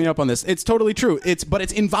in and back me up on this. It's totally true. But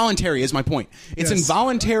it's involuntary is my point. It's Yes.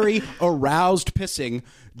 involuntary aroused pissing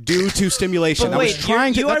due to stimulation. But I was wait,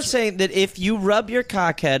 trying you to are that's- saying that if you rub your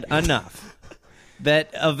cockhead enough,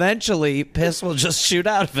 that eventually piss will just shoot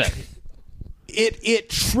out of it. it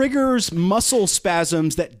triggers muscle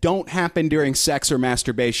spasms that don't happen during sex or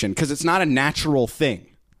masturbation because it's not a natural thing.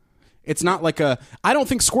 It's not like I don't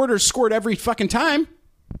think squirters squirt every fucking time.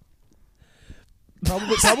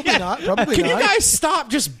 Probably not. Probably Can not. you guys stop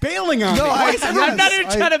just bailing on me? I'm not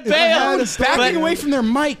even trying to bail. Backing away from their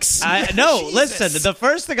mics. No, listen. The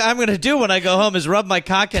first thing I'm going to do when I go home is rub my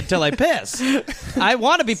cockhead till I piss. I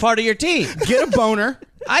want to be part of your team. Get a boner.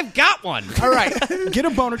 I've got one. All right, get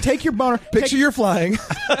a boner. Take your boner. Picture you're flying.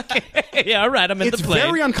 Yeah, all right. I'm in It's the plane.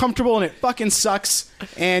 very uncomfortable and it fucking sucks.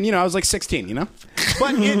 And I was like 16,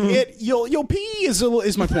 but you'll pee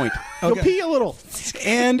is my point. You'll Okay. pee a little,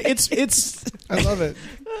 and it's. I love it.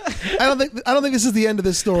 I don't think this is the end of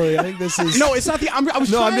this story. I think this is No, it's not the. I was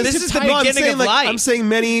No, trying I'm to this is the tie- beginning I'm saying, of like, life. I'm saying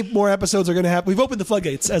many more episodes are going to happen. We've opened the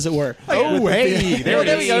floodgates, as it were. Oh, hey, there well, it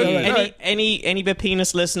there we is. go. All right. Any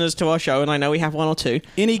penis listeners to our show, and I know we have 1 or 2.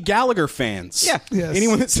 Any Gallagher fans? Yeah. Yes.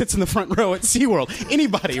 Anyone that sits in the front row at SeaWorld?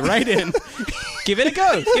 Anybody? Right in. Give it a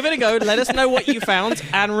go. Give it a go. Let us know what you found,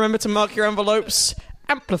 and remember to mark your envelopes.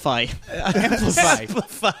 Amplify.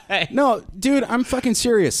 Amplify. No, dude, I'm fucking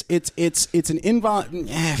serious. It's an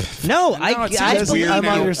No, I it I seems believe weird I'm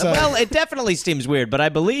on you. your side. Well, it definitely seems weird, but I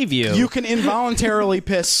believe you. You can involuntarily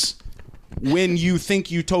piss when you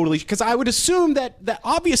think you totally. Because I would assume that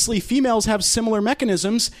obviously females have similar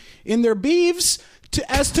mechanisms in their beeves.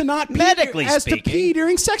 To not pee, Medically as speaking. to pee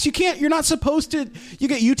during sex, you can't. You're not supposed to. You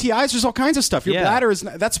get UTIs. There's all kinds of stuff. Your Yeah. bladder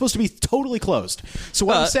that's supposed to be totally closed. So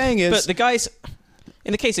what I'm saying is, but the guys,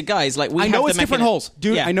 in the case of guys, like we I know have it's the different holes,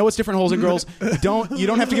 dude. Yeah. I know it's different holes and girls. You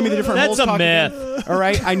don't have to give me the different That's holes. a talk myth. again. All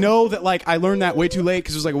right, I know that. Like I learned that way too late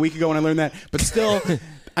because it was like a week ago when I learned that. But still,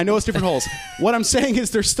 I know it's different holes. What I'm saying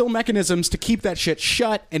is there's still mechanisms to keep that shit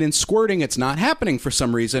shut. And in squirting, it's not happening for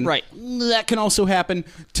some reason. Right. That can also happen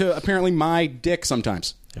to apparently my dick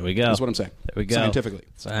sometimes. There we go. That's what I'm saying. There we go. Scientifically.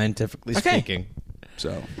 Scientifically speaking.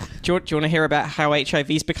 So Do you want to hear about how HIV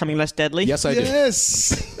is becoming less deadly? yes, I do.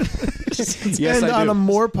 Yes. Yes, and I on do. a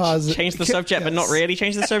more positive. Change the subject, but not really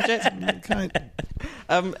change the subject.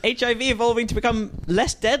 HIV evolving to become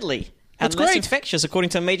less deadly and That's less great. infectious, according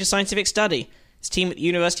to a major scientific study. This team at the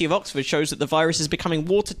University of Oxford shows that the virus is becoming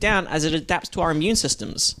watered down as it adapts to our immune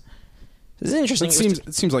systems. This is interesting.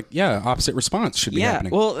 It seems like opposite response should be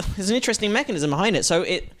happening. Well, there's an interesting mechanism behind it. So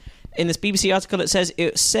in this BBC article, it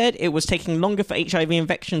said it was taking longer for HIV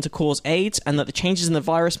infection to cause AIDS, and that the changes in the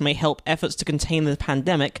virus may help efforts to contain the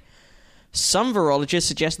pandemic. Some virologists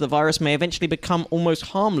suggest the virus may eventually become almost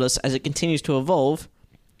harmless as it continues to evolve.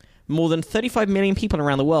 More than 35 million people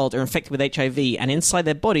around the world are infected with HIV, and inside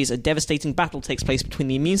their bodies, a devastating battle takes place between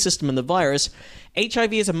the immune system and the virus.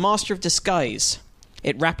 HIV is a master of disguise.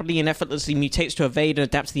 It rapidly and effortlessly mutates to evade and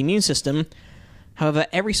adapt to the immune system. However,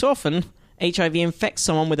 every so often, HIV infects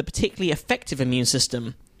someone with a particularly effective immune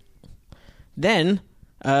system. Then,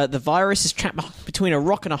 the virus is trapped between a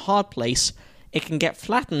rock and a hard place. It can get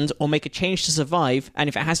flattened or make a change to survive, and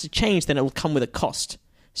if it has to change, then it will come with a cost,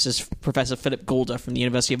 says Professor Philip Goulder from the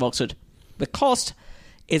University of Oxford. The cost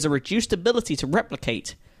is a reduced ability to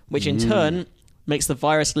replicate, which in turn makes the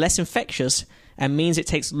virus less infectious and means it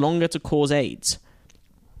takes longer to cause AIDS.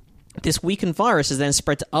 This weakened virus is then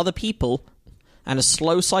spread to other people, and a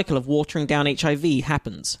slow cycle of watering down HIV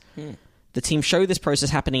happens. The team showed this process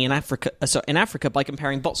happening in Africa by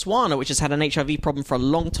comparing Botswana, which has had an HIV problem for a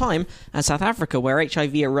long time, and South Africa, where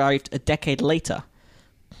HIV arrived a decade later.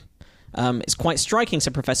 It's quite striking,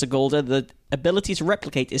 said Professor Goulder. The ability to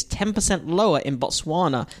replicate is 10% lower in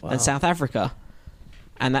Botswana than South Africa.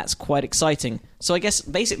 And that's quite exciting. So I guess,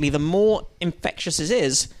 basically, the more infectious it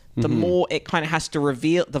is, the more it kind of has to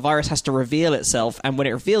reveal... The virus has to reveal itself, and when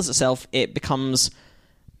it reveals itself, it becomes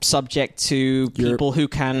subject to people who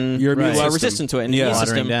are resistant to it in the immune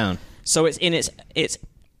system. Down. So it's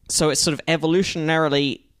sort of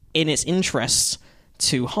evolutionarily in its interests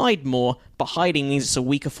to hide more, but hiding means it's a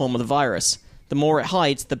weaker form of the virus. The more it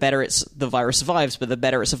hides, the better the virus survives, but the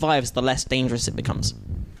better it survives, the less dangerous it becomes.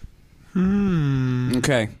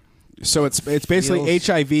 Okay. So it's basically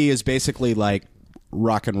HIV is basically like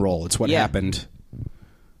rock and roll. It's what happened.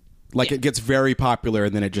 Like it gets very popular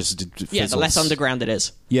and then it just fizzles. The less underground it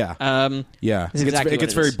is. Yeah. It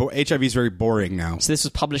gets very HIV is very boring now. So this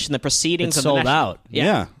was published in the Proceedings. It's sold out.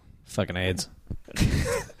 Yeah. Fucking AIDS.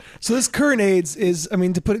 So this current AIDS is, I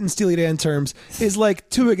mean, to put it in Steely Dan terms, is like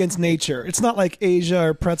Two Against Nature. It's not like Asia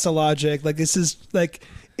or Pretzel Logic. Like this is like...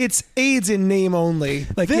 It's AIDS in name only.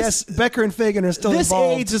 Like, yes, Becker and Fagan are still involved.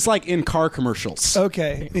 This AIDS is like in car commercials.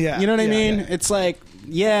 Okay, yeah. You know what I mean? Yeah. It's like,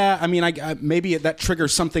 I mean, I maybe that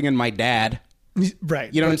triggers something in my dad.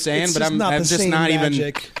 Right. You know what I'm saying? It's but just I'm not the just same not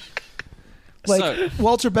magic. even... Like,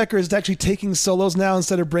 Walter Becker is actually taking solos now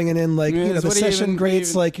instead of bringing in, like, the session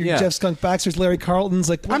greats like your Jeff Skunk Baxter's, Larry Carlton's.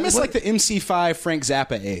 Like, I miss, like, the MC5 Frank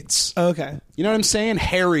Zappa AIDS. Okay. You know what I'm saying?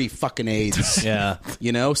 Harry fucking AIDS. Yeah.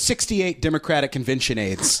 68 Democratic Convention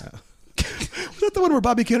AIDS. Was that the one where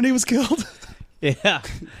Bobby Kennedy was killed? Yeah.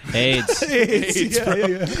 AIDS. AIDS,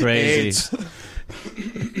 yeah. Crazy. AIDS.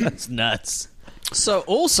 That's nuts. So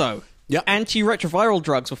also, antiretroviral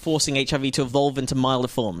drugs were forcing HIV to evolve into milder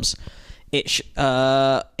forms. It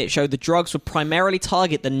showed the drugs would primarily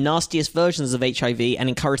target the nastiest versions of HIV and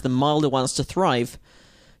encourage the milder ones to thrive.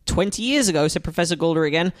 20 years ago, said Professor Goulder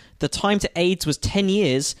again, the time to AIDS was 10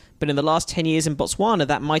 years, but in the last 10 years in Botswana,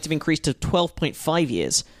 that might have increased to 12.5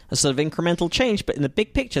 years. A sort of incremental change, but in the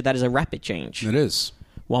big picture, that is a rapid change. It is.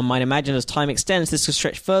 One might imagine as time extends, this could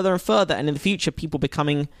stretch further and further, and in the future, people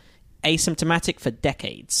becoming asymptomatic for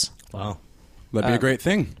decades. Wow. That'd be a great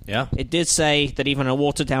thing. Yeah. It did say that even a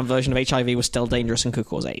watered-down version of HIV was still dangerous and could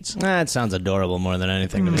cause AIDS. That sounds adorable more than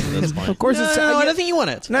anything to me at this point. Of course, No, I don't think you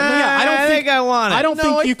want it. Nah, I think I want it. I don't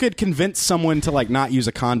think you could convince someone to like not use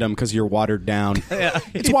a condom because you're watered down.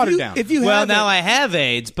 It's watered down. Well, now I have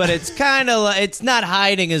AIDS, but it's kind of it's not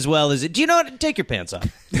hiding as well as it. Do you know what? Take your pants off.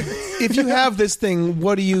 If you have this thing,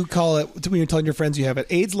 what do you call it when you're telling your friends you have it?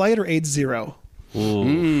 AIDS light or AIDS zero?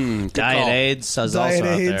 Ooh. Diet AIDS is Diet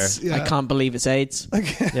also AIDS, out there. yeah. I can't believe it's AIDS.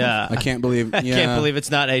 Yeah. I can't believe. I can't believe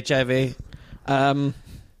it's not HIV.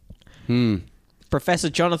 Professor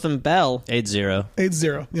Jonathan Bell. AIDS zero. AIDS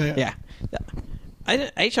zero. Yeah.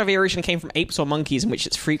 HIV originally came from apes or monkeys, in which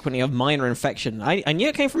it's frequently of minor infection. I knew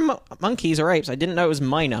it came from monkeys or apes. I didn't know it was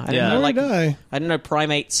minor. I didn't know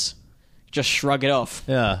primates just shrug it off.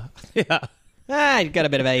 Yeah. Yeah. You got a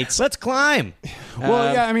bit of AIDS. Let's climb.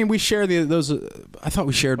 Well, I mean, we share those. I thought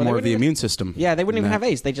we shared more of the immune system. Yeah, they wouldn't even have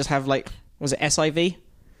AIDS. They just have was it SIV?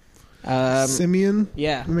 Simian.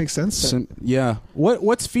 Yeah, that makes sense.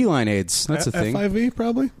 What's feline AIDS? That's a thing. FIV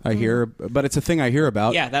probably. I hear, but it's a thing I hear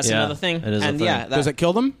about. Yeah, that's another thing. It is a thing. Does it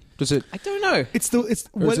kill them? Does it? I don't know. It's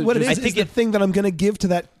what it is. I think the thing that I'm going to give to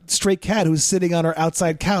that stray cat who's sitting on our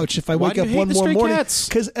outside couch if I wake up one more morning.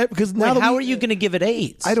 Because now how are you going to give it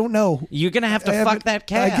AIDS? I don't know. You're going to have to fuck that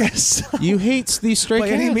cat. I guess You hate these stray by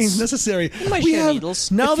cats. any means necessary. might share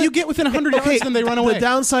needles. Now If you get within 100 yards, then they run away. The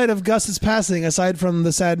downside of Gus's passing, aside from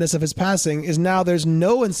the sadness of his passing, is now there's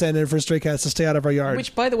no incentive for stray cats to stay out of our yard.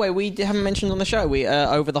 Which, by the way, we haven't mentioned on the show. We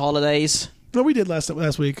over the holidays. No, we did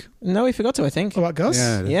last week. No, we forgot to. I think About Gus?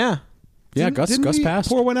 Yeah. Yeah, Didn't Gus we passed.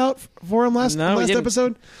 pour one out for him last No, we didn't.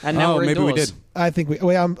 episode? And now we're maybe we indoors. did. I think it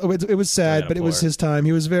was sad, gotta but it was pour. his time.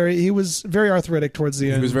 He was very arthritic towards the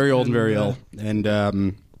end. He was very old and very ill, and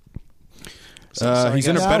sorry, he's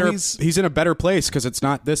in a guys. better Now he's in a better place because it's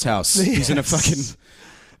not this house. He's in a Yes. fucking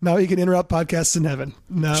Now he can interrupt podcasts in heaven.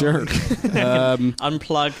 No. sure.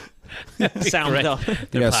 Unplug. Sound Great. off.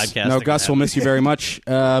 They're Yes. podcasting No, Gus, now. we'll miss you very much.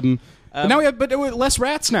 But now we have less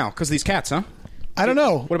rats now because these cats, huh? I don't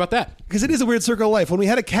know. What about that? Because it is a weird circle of life. When we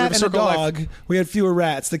had a cat and a circle of life. dog, we had fewer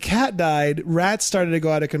rats. The cat died. Rats started to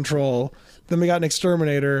go out of control. Then we got an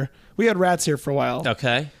exterminator. We had rats here for a while.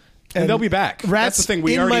 Okay. And they'll be back. Rats That's the thing.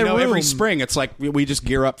 We in already my know every room. spring. It's like we just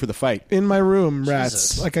gear up for the fight. In my room, rats.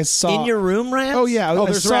 Jesus. Like I saw In your room, rats? Oh yeah, Oh,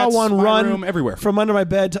 I there's saw rats one in my run room, everywhere. from under my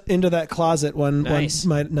bed into that closet one Nice.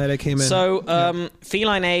 night I came in. So,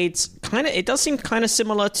 feline AIDS it does seem kind of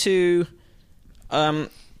similar to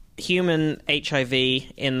human HIV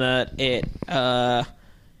in that it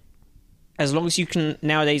as long as you can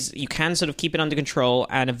nowadays you can sort of keep it under control,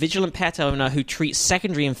 and a vigilant pet owner who treats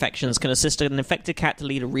secondary infections can assist an infected cat to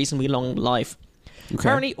lead a reasonably long life.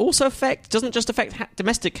 Apparently also doesn't just affect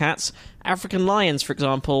domestic cats. African lions, for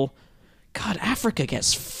example. God, Africa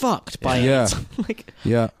gets fucked by Yeah. AIDS.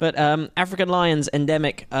 Yeah. But African lions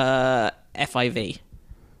endemic FIV.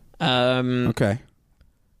 Okay.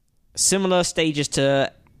 Similar stages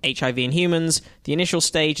to HIV in humans. The initial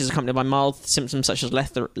stage is accompanied by mild symptoms such as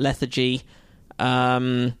lethargy.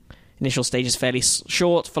 Initial stage is fairly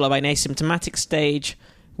short, followed by an asymptomatic stage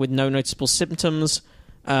with no noticeable symptoms.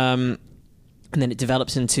 And then it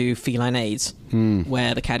develops into feline AIDS,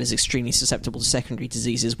 where the cat is extremely susceptible to secondary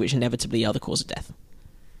diseases, which inevitably are the cause of death.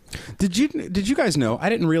 Did you guys know? I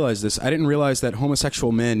didn't realize this. I didn't realize that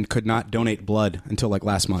homosexual men could not donate blood until like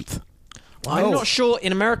last month I'm not sure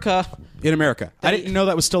in America. in America. I didn't know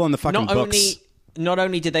that was still on the fucking books. Not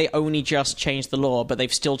only did they only just change the law, but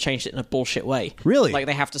they've still changed it in a bullshit way. Really? Like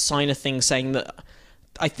they have to sign a thing saying that.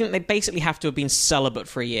 I think they basically have to have been celibate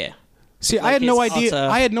for a year. See, I Like, had no it's idea.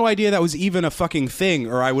 utter- I had no idea that was even a fucking thing,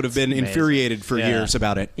 or I would have been infuriated for Yeah. years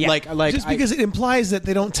about it. Yeah. Like just because it implies that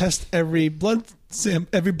they don't test every blood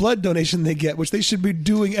donation they get, which they should be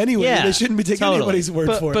doing anyway. Yeah, They shouldn't be taking totally. anybody's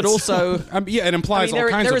word for it. But also, yeah, it implies all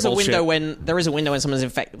kinds there of is a bullshit. window when someone's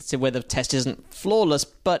infected where the test isn't flawless.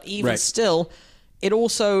 But even Right. still, it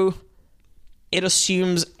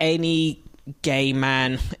assumes any gay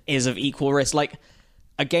man is of equal risk. Like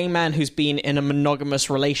a gay man who's been in a monogamous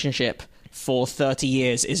relationship for 30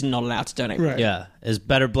 years is not allowed to donate. Right. Yeah, is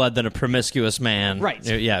better blood than a promiscuous man. Right.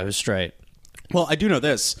 Yeah, who's straight. Well, I do know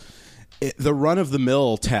this: the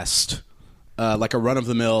run-of-the-mill test, like a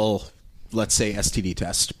run-of-the-mill, let's say STD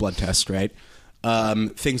test, blood test, right?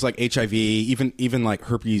 Things like HIV, even like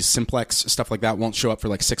herpes simplex, stuff like that, won't show up for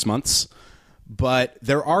like 6 months. But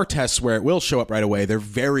there are tests where it will show up right away. They're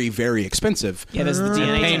very, very expensive. Yeah, there's the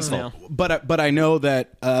DNA test Painful. now. But I know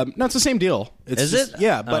that no, it's the same deal. It's Is just- it?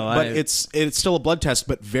 Yeah, but it's still a blood test,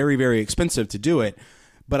 but very, very expensive to do it.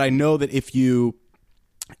 But I know that if you,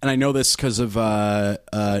 and I know this because of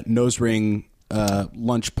nose ring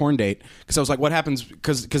lunch porn date, because I was like, what happens?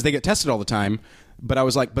 Because they get tested all the time. But I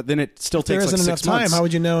was like, but then it still there takes like isn't 6 enough months. time. How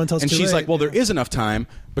would you know until it's And too she's late? like, well, there is enough time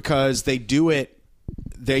because they do it.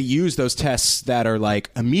 They use those tests that are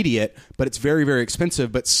like immediate, but it's very, very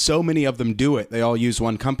expensive. But so many of them do it. They all use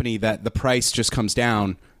one company that the price just comes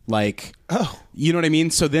down. Like, you know what I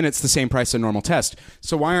mean? So then it's the same price as a normal test.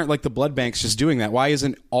 So why aren't like the blood banks just doing that? Why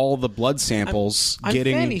isn't all the blood samples I'm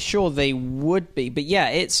getting? fairly sure they would be, but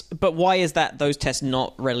yeah, but why is that those tests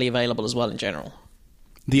not readily available as well in general?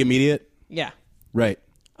 The immediate, Yeah. right?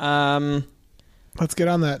 Let's get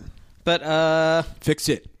on that. But Fix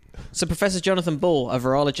it. so Professor Jonathan Ball, a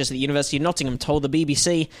virologist at the University of Nottingham, told the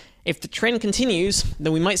BBC, if the trend continues,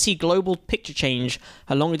 then we might see global picture change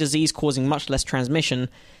along a disease causing much less transmission.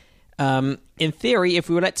 In theory, if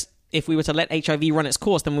we were to let HIV run its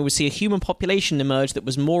course, then we would see a human population emerge that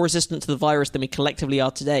was more resistant to the virus than we collectively are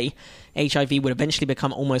today. HIV would eventually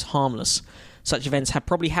become almost harmless. Such events have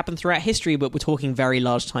probably happened throughout history, but we're talking very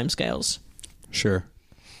large timescales. Sure.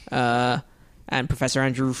 And Professor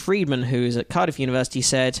Andrew Friedman, who is at Cardiff University,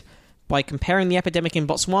 said, by comparing the epidemic in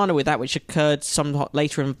Botswana with that which occurred somewhat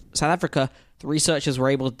later in South Africa, the researchers were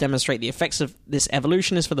able to demonstrate the effects of this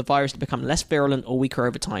evolution is for the virus to become less virulent or weaker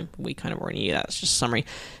over time. We kind of already knew that. It's just a summary.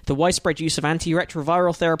 The widespread use of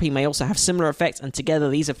antiretroviral therapy may also have similar effects, and together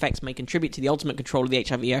these effects may contribute to the ultimate control of the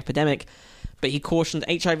HIV epidemic. But he cautioned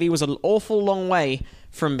HIV was an awful long way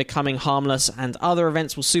from becoming harmless, and other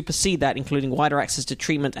events will supersede that, including wider access to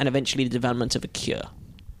treatment and eventually the development of a cure.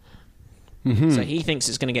 So he thinks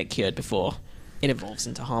it's going to get cured before it evolves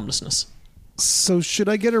into harmlessness. So should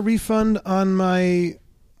I get a refund on my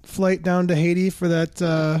flight down to Haiti for that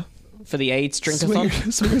For the AIDS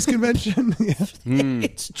drink-a-thon? swingers convention? Yeah.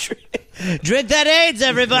 It's true. Drink that AIDS,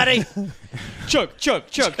 everybody. Chug.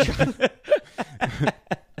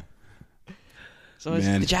 So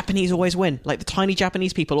Man. the Japanese always win. Like the tiny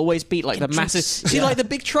Japanese people always beat like the massive. See, like the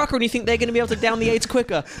big trucker, and you think they're going to be able to down the AIDS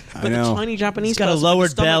quicker. But the know. tiny Japanese He's got a person,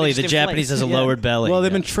 lowered stomach belly. just The inflates. Japanese has a Yeah. lowered belly. Well,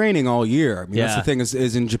 they've Yeah. been training all year. I mean, that's Yeah. the thing is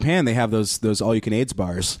in Japan they have those all-you-can AIDS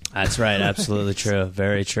bars. That's right. Absolutely true.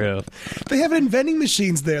 Very true. They have it in vending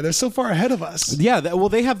machines there. They're so far ahead of us. Yeah,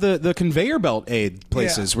 they have the conveyor belt aid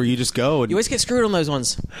places where you just go and You always get screwed on those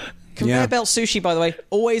ones. Conveyor Yeah. belt sushi, by the way,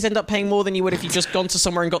 always end up paying more than you would if you'd just gone to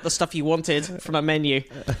somewhere and got the stuff you wanted from a menu.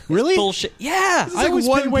 Really? Bullshit. Yeah. It's I like always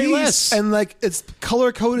one pay way piece, less. and like it's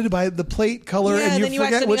color coded by the plate color, Yeah, and then you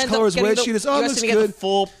forget accidentally which end up color is getting which. the- You just you it looks accidentally good. get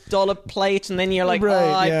the $4 plate, and then you're like,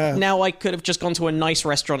 Right, yeah. now I could have just gone to a nice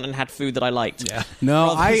restaurant and had food that I liked. Yeah.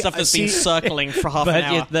 No, Rather than stuff that's been circling for half an But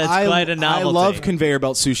hour. that's quite a novelty. I love conveyor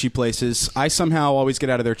belt sushi places. I somehow always get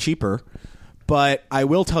out of there cheaper. But I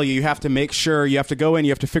will tell you, you have to make sure, you have to go in,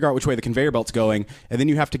 you have to figure out which way the conveyor belt's going, and then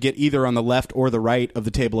you have to get either on the left or the right of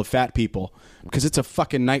the table of fat people. Because it's a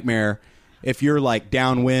fucking nightmare if you're like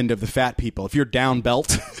downwind of the fat people. If you're down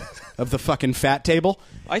belt of the fucking fat table.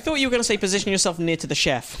 I thought you were going to say position yourself near to the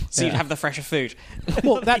chef so you'd have the fresher food.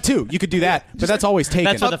 Well, that too. You could do that, but that's always taken.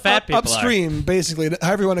 That's what the fat people are. upstream, basically,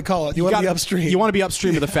 however you want to call it. You want to be upstream. You want to be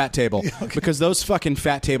upstream of the fat table because those fucking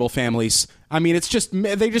fat table families. I mean, it's just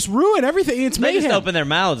they just ruin everything. It's They mayhem. just open their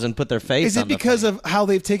mouths and put their face Is on it because of how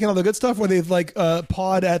they've taken all the good stuff, where they've like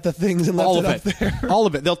pawed at the things and left all it of up it. there? All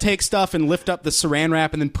of it. They'll take stuff and lift up the saran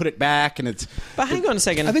wrap and then put it back, and it's. But hang on a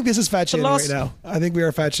second. I think this is fat shaming last- right now. I think we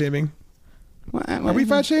are fat shaming. Are we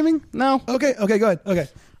fat shaming? No. Okay, go ahead. Okay.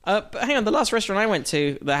 But hang on, the last restaurant I went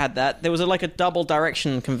to that had that, there was like a double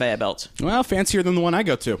direction conveyor belt. Well, fancier than the one I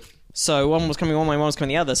go to. So one was coming one way, one was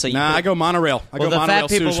coming the other. So you Nah, could- I go monorail. I Well, go the monorail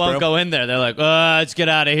fat people sushi, won't bro. go in there. They're like, let's get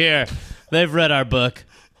out of here. They've read our book.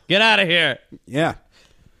 Get out of here. Yeah.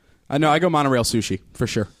 I know. I go monorail sushi for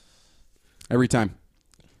sure. Every time.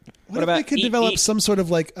 What if about they could eat- develop eat- some sort of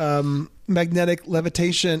like magnetic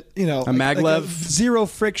levitation, like maglev? zero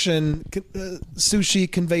friction sushi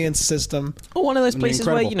conveyance system, or one of those places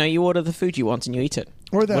where incredible. you order the food you want and you eat it.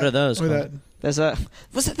 or that. What are those Or called?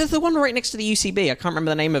 that. There's the one right next to the UCB. I can't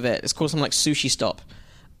remember the name of it. It's called something like Sushi Stop,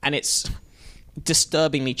 and it's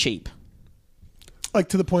disturbingly cheap. Like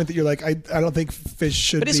to the point that you're like, I don't think fish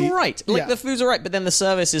should. But it's be. all right. Like Yeah. the food's all right, but then the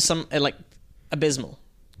service is like abysmal.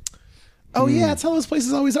 Oh yeah, that's how those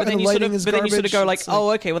places always are. But then And you the sort lighting of, is but then you sort of garbage. go like, It's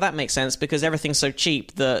oh, okay, well that makes sense because everything's so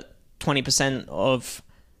cheap that 20% of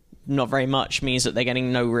not very much means that they're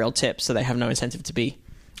getting no real tips, so they have no incentive to be.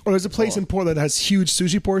 Or there's a place in Portland that has huge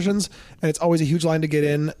sushi portions, and it's always a huge line to get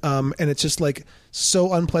in, and it's just like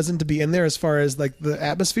so unpleasant to be in there as far as like the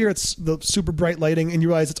atmosphere. It's the super bright lighting, and you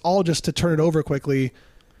realize it's all just to turn it over quickly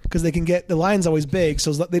because they can get the line's always big,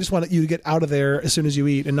 so they just want you to get out of there as soon as you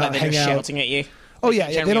eat and not Like they're hang just out. shouting at you. Oh yeah,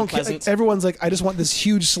 they Generally don't care. unpleasant. Everyone's like, I just want this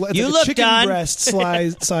huge it's You like look a chicken done. breast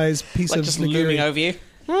size piece Like of just nigiri. looming over you.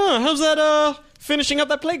 Oh, how's that finishing up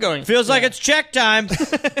that plate going? Feels like it's check time.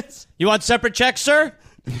 You want separate checks, sir?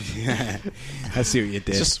 I see what you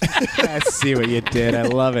did. Just- I see what you did. I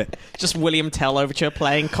love it. Just William Tell overture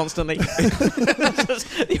playing constantly. Just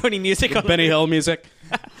the only music on Benny Hill music.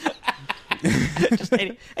 just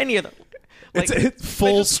any of them. Like, It's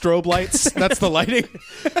full strobe lights. That's the lighting.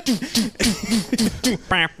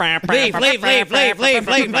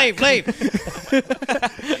 Leave.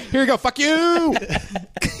 Here you go. Fuck you.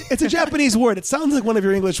 It's a Japanese word. It sounds like one of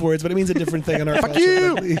your English words, but it means a different thing in our culture.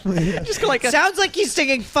 you! just go like a, Sounds like he's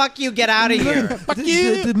singing, fuck you, get out of here. Fuck you!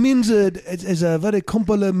 It means it's a very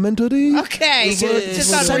complimentary. Okay,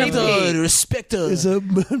 just on repeat. respecter. It's a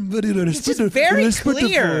very It's just very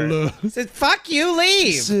clear. It says, fuck you,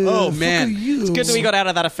 leave. Oh, man. It's good that we got out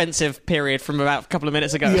of that offensive period from about a couple of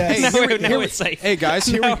minutes ago. Yes. now Hey, now we're safe. Hey, guys,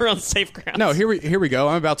 here now we- we're on safe ground. No, here we go.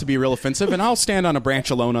 I'm about to be real offensive, and I'll stand on a branch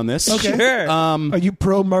alone on this. Okay. Sure. Are you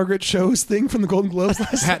pro Margaret Cho's thing from the Golden Globes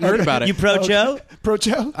last Hadn't heard about it. You pro Joe? Pro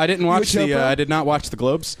Cho? I didn't watch You a Cho the. pro? I did not watch the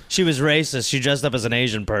Globes. She was racist. She dressed up as an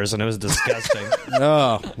Asian person. It was disgusting.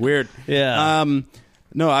 Oh, weird. Yeah.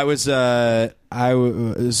 No, I was on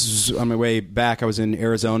my way back. I was in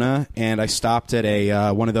Arizona, and I stopped at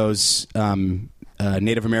a one of those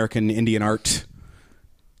Native American Indian art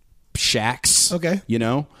shacks. Okay. You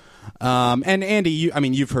know. And Andy,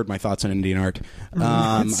 you've heard my thoughts on Indian art.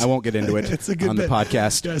 I won't get into it It's a good on the bit.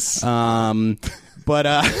 podcast. Yes. But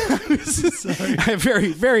I have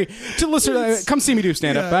very, very to listen. Come see me do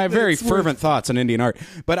stand up. Yeah, I have very it's fervent thoughts on Indian art.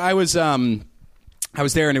 But I was I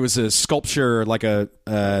was there, and it was a sculpture, like there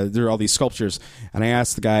were all these sculptures, and I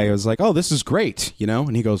asked the guy, I was like, "Oh, this is great,"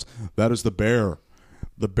 and he goes, "That is the bear.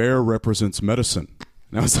 The bear represents medicine."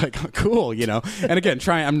 And I was like, oh, cool, And again,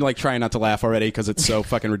 I'm like trying not to laugh already because it's so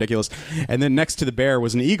fucking ridiculous. And then next to the bear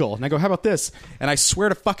was an eagle, and I go, "How about this?" And I swear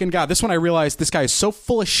to fucking God, this one I realized this guy is so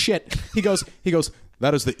full of shit. He goes,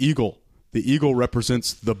 "That is the eagle. The eagle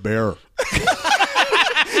represents the bear."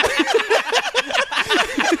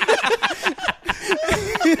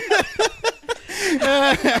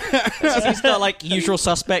 So you start like usual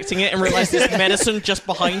suspecting it and realize there's medicine just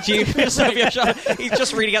behind you. He's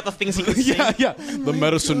just reading out the things he can see. Yeah. The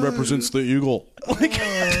medicine represents the eagle. Like,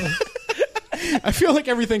 I feel like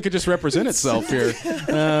everything could just represent itself here.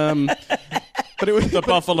 But it was The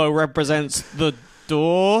buffalo represents the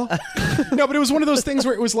door. No, but it was one of those things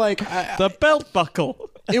where it was like The belt buckle.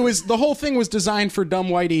 it was the whole thing was designed for dumb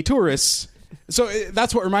whitey tourists. So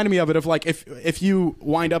that's what reminded me of it. Of like if you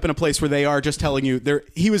wind up in a place where they are just telling you,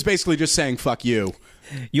 he was basically just saying "fuck you."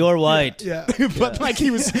 You're white. Yeah. But like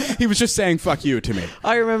he was just saying "fuck you" to me.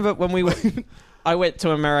 I remember when I went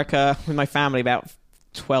to America with my family about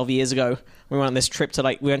 12 years ago. We went on this trip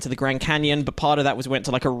to we went to the Grand Canyon, but part of that was we went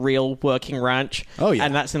to like a real working ranch. Oh, yeah.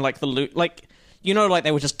 And that's in like the loot, like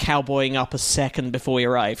they were just cowboying up a second before we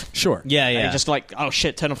arrived. Sure. Yeah, And yeah. you're just like, oh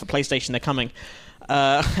shit, turn off the PlayStation, they're coming.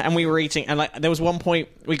 And we were eating, and like there was one point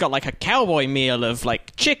we got like a cowboy meal of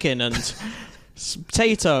like chicken and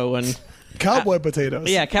potato and Cowboy potatoes.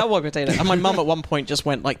 yeah, cowboy potato. And my mum at one point just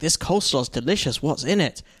went like, "This coleslaw's delicious. What's in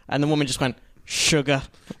it?" And the woman just went, "Sugar."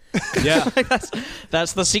 Yeah. Like,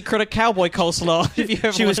 that's the secret of cowboy coleslaw. If you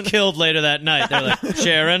ever She was wanted- killed later that night. They're like,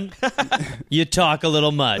 "Sharon, you talk a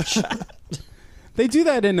little much." They do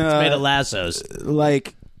that in Made of lassos.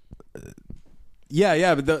 like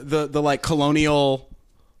but the like colonial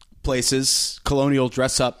places, colonial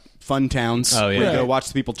dress up fun towns. Oh, yeah. where you Right. go watch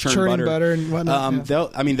the people churn Churning butter and whatnot. Yeah.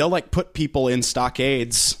 They'll like put people in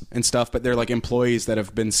stockades and stuff, but they're like employees that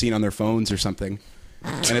have been seen on their phones or something.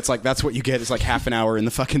 And it's like that's what you get is like half an hour in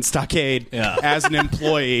the fucking stockade as an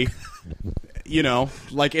employee.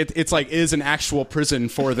 Like it's like is an actual prison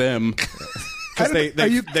for them. Because they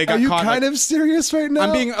got are you caught. kind of serious right now?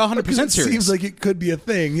 I'm being 100% Because it serious. Seems like it could be a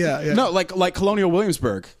thing. Yeah. No, like Colonial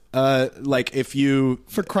Williamsburg. Like if you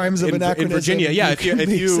For crimes of in anachronism, Virginia, yeah. you could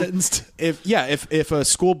be sentenced. If a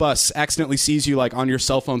school bus accidentally sees you like on your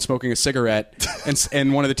cell phone smoking a cigarette,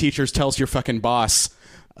 and one of the teachers tells your fucking boss,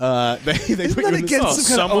 they put you that in the against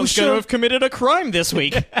some kind of someone's OSHA? going to have committed a crime this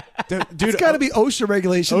week. dude. It's got to be OSHA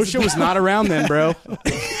regulations. OSHA was not around then, bro.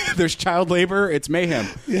 There's child labor. It's mayhem.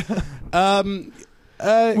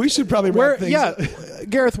 We should probably wrap things up.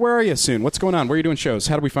 Gareth, where are you soon? What's going on? Where are you doing shows?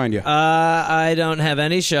 How do we find you? I don't have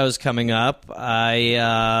any shows coming up. I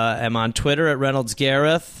am on Twitter at Reynolds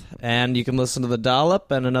Gareth, and you can listen to The Dollop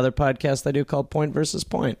and another podcast I do called Point versus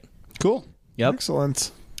Point. Cool. Yep.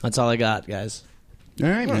 Excellent. That's all I got, guys. All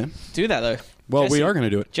right, man. Do that though. Well, Jesse, we are going to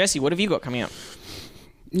do it. Jesse, what have you got coming up?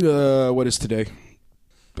 What is today?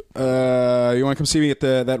 You want to come see me at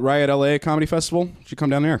that Riot LA Comedy Festival? You should come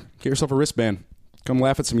down there. Get yourself a wristband. Come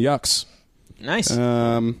laugh at some yucks. Nice.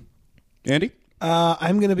 Andy?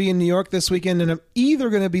 I'm going to be in New York this weekend, and I'm either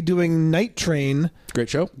going to be doing Night Train, Great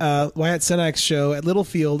show. Wyatt Cenac's show at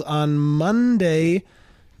Littlefield on Monday,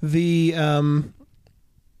 the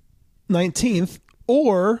 19th,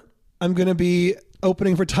 or I'm going to be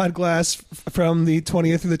opening for Todd Glass from the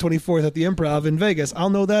 20th through the 24th at the Improv in Vegas.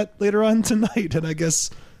 I'll know that later on tonight, and I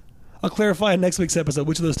guess I'll clarify in next week's episode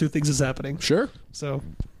which of those two things is happening. Sure. So,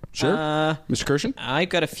 Sure. Mr. Kirshen? I've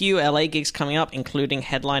got a few LA gigs coming up, including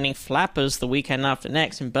headlining Flappers the weekend after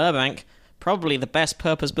next in Burbank. Probably the best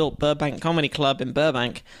purpose-built Burbank comedy club in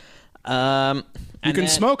Burbank. You can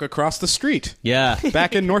smoke across the street. Yeah.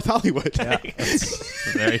 Back in North Hollywood.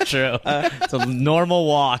 That's very true. It's a normal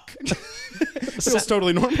walk. Feels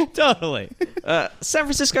totally normal. Totally. San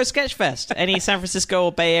Francisco Sketch Fest. Any San Francisco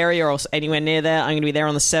or Bay Area or anywhere near there, I'm going to be there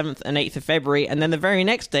on the 7th and 8th of February. And then the very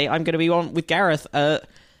next day, I'm going to be on with Gareth and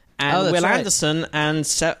that's Will right. Anderson and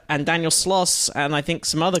Daniel Sloss and I think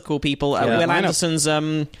some other cool people at Yeah. Will Lineup. Anderson's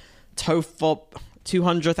TOEFOP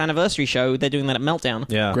 200th anniversary show. They're doing that at Meltdown.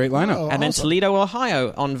 Yeah. Great lineup. Oh. And then Awesome. Toledo,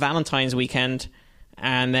 Ohio on Valentine's weekend.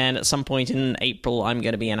 And then at some point in April, I'm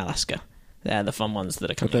going to be in Alaska. They're the fun ones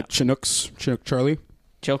that are coming That up. Chinook Charlie.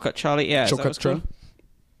 Chilcutt Charlie, yeah. Is that what Chilcutt it's called? Charlie.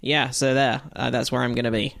 Yeah, so there. That's where I'm going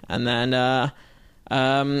to be. And then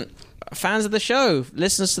fans of the show,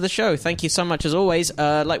 listeners to the show, thank you so much as always.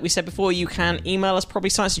 Like we said before, you can email us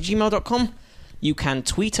probablyscience@gmail.com. You can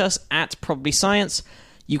tweet us at probablyscience.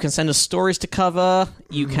 You can send us stories to cover.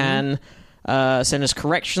 You can send us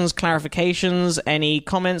corrections, clarifications, any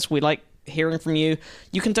comments. We like hearing from you.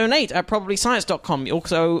 You can donate at probablyscience.com.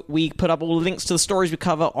 Also, we put up all the links to the stories we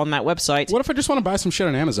cover on that website. What if I just want to buy some shit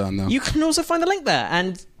on Amazon, though? You can also find the link there,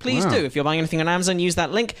 and please do. If you're buying anything on Amazon, use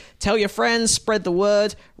that link. Tell your friends, spread the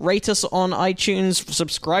word, rate us on iTunes,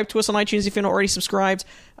 subscribe to us on iTunes if you're not already subscribed.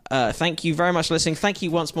 Thank you very much for listening. Thank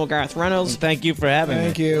you once more, Gareth Reynolds. Thank you for having me.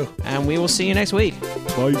 Thank you. And we will see you next week.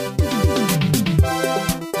 Bye.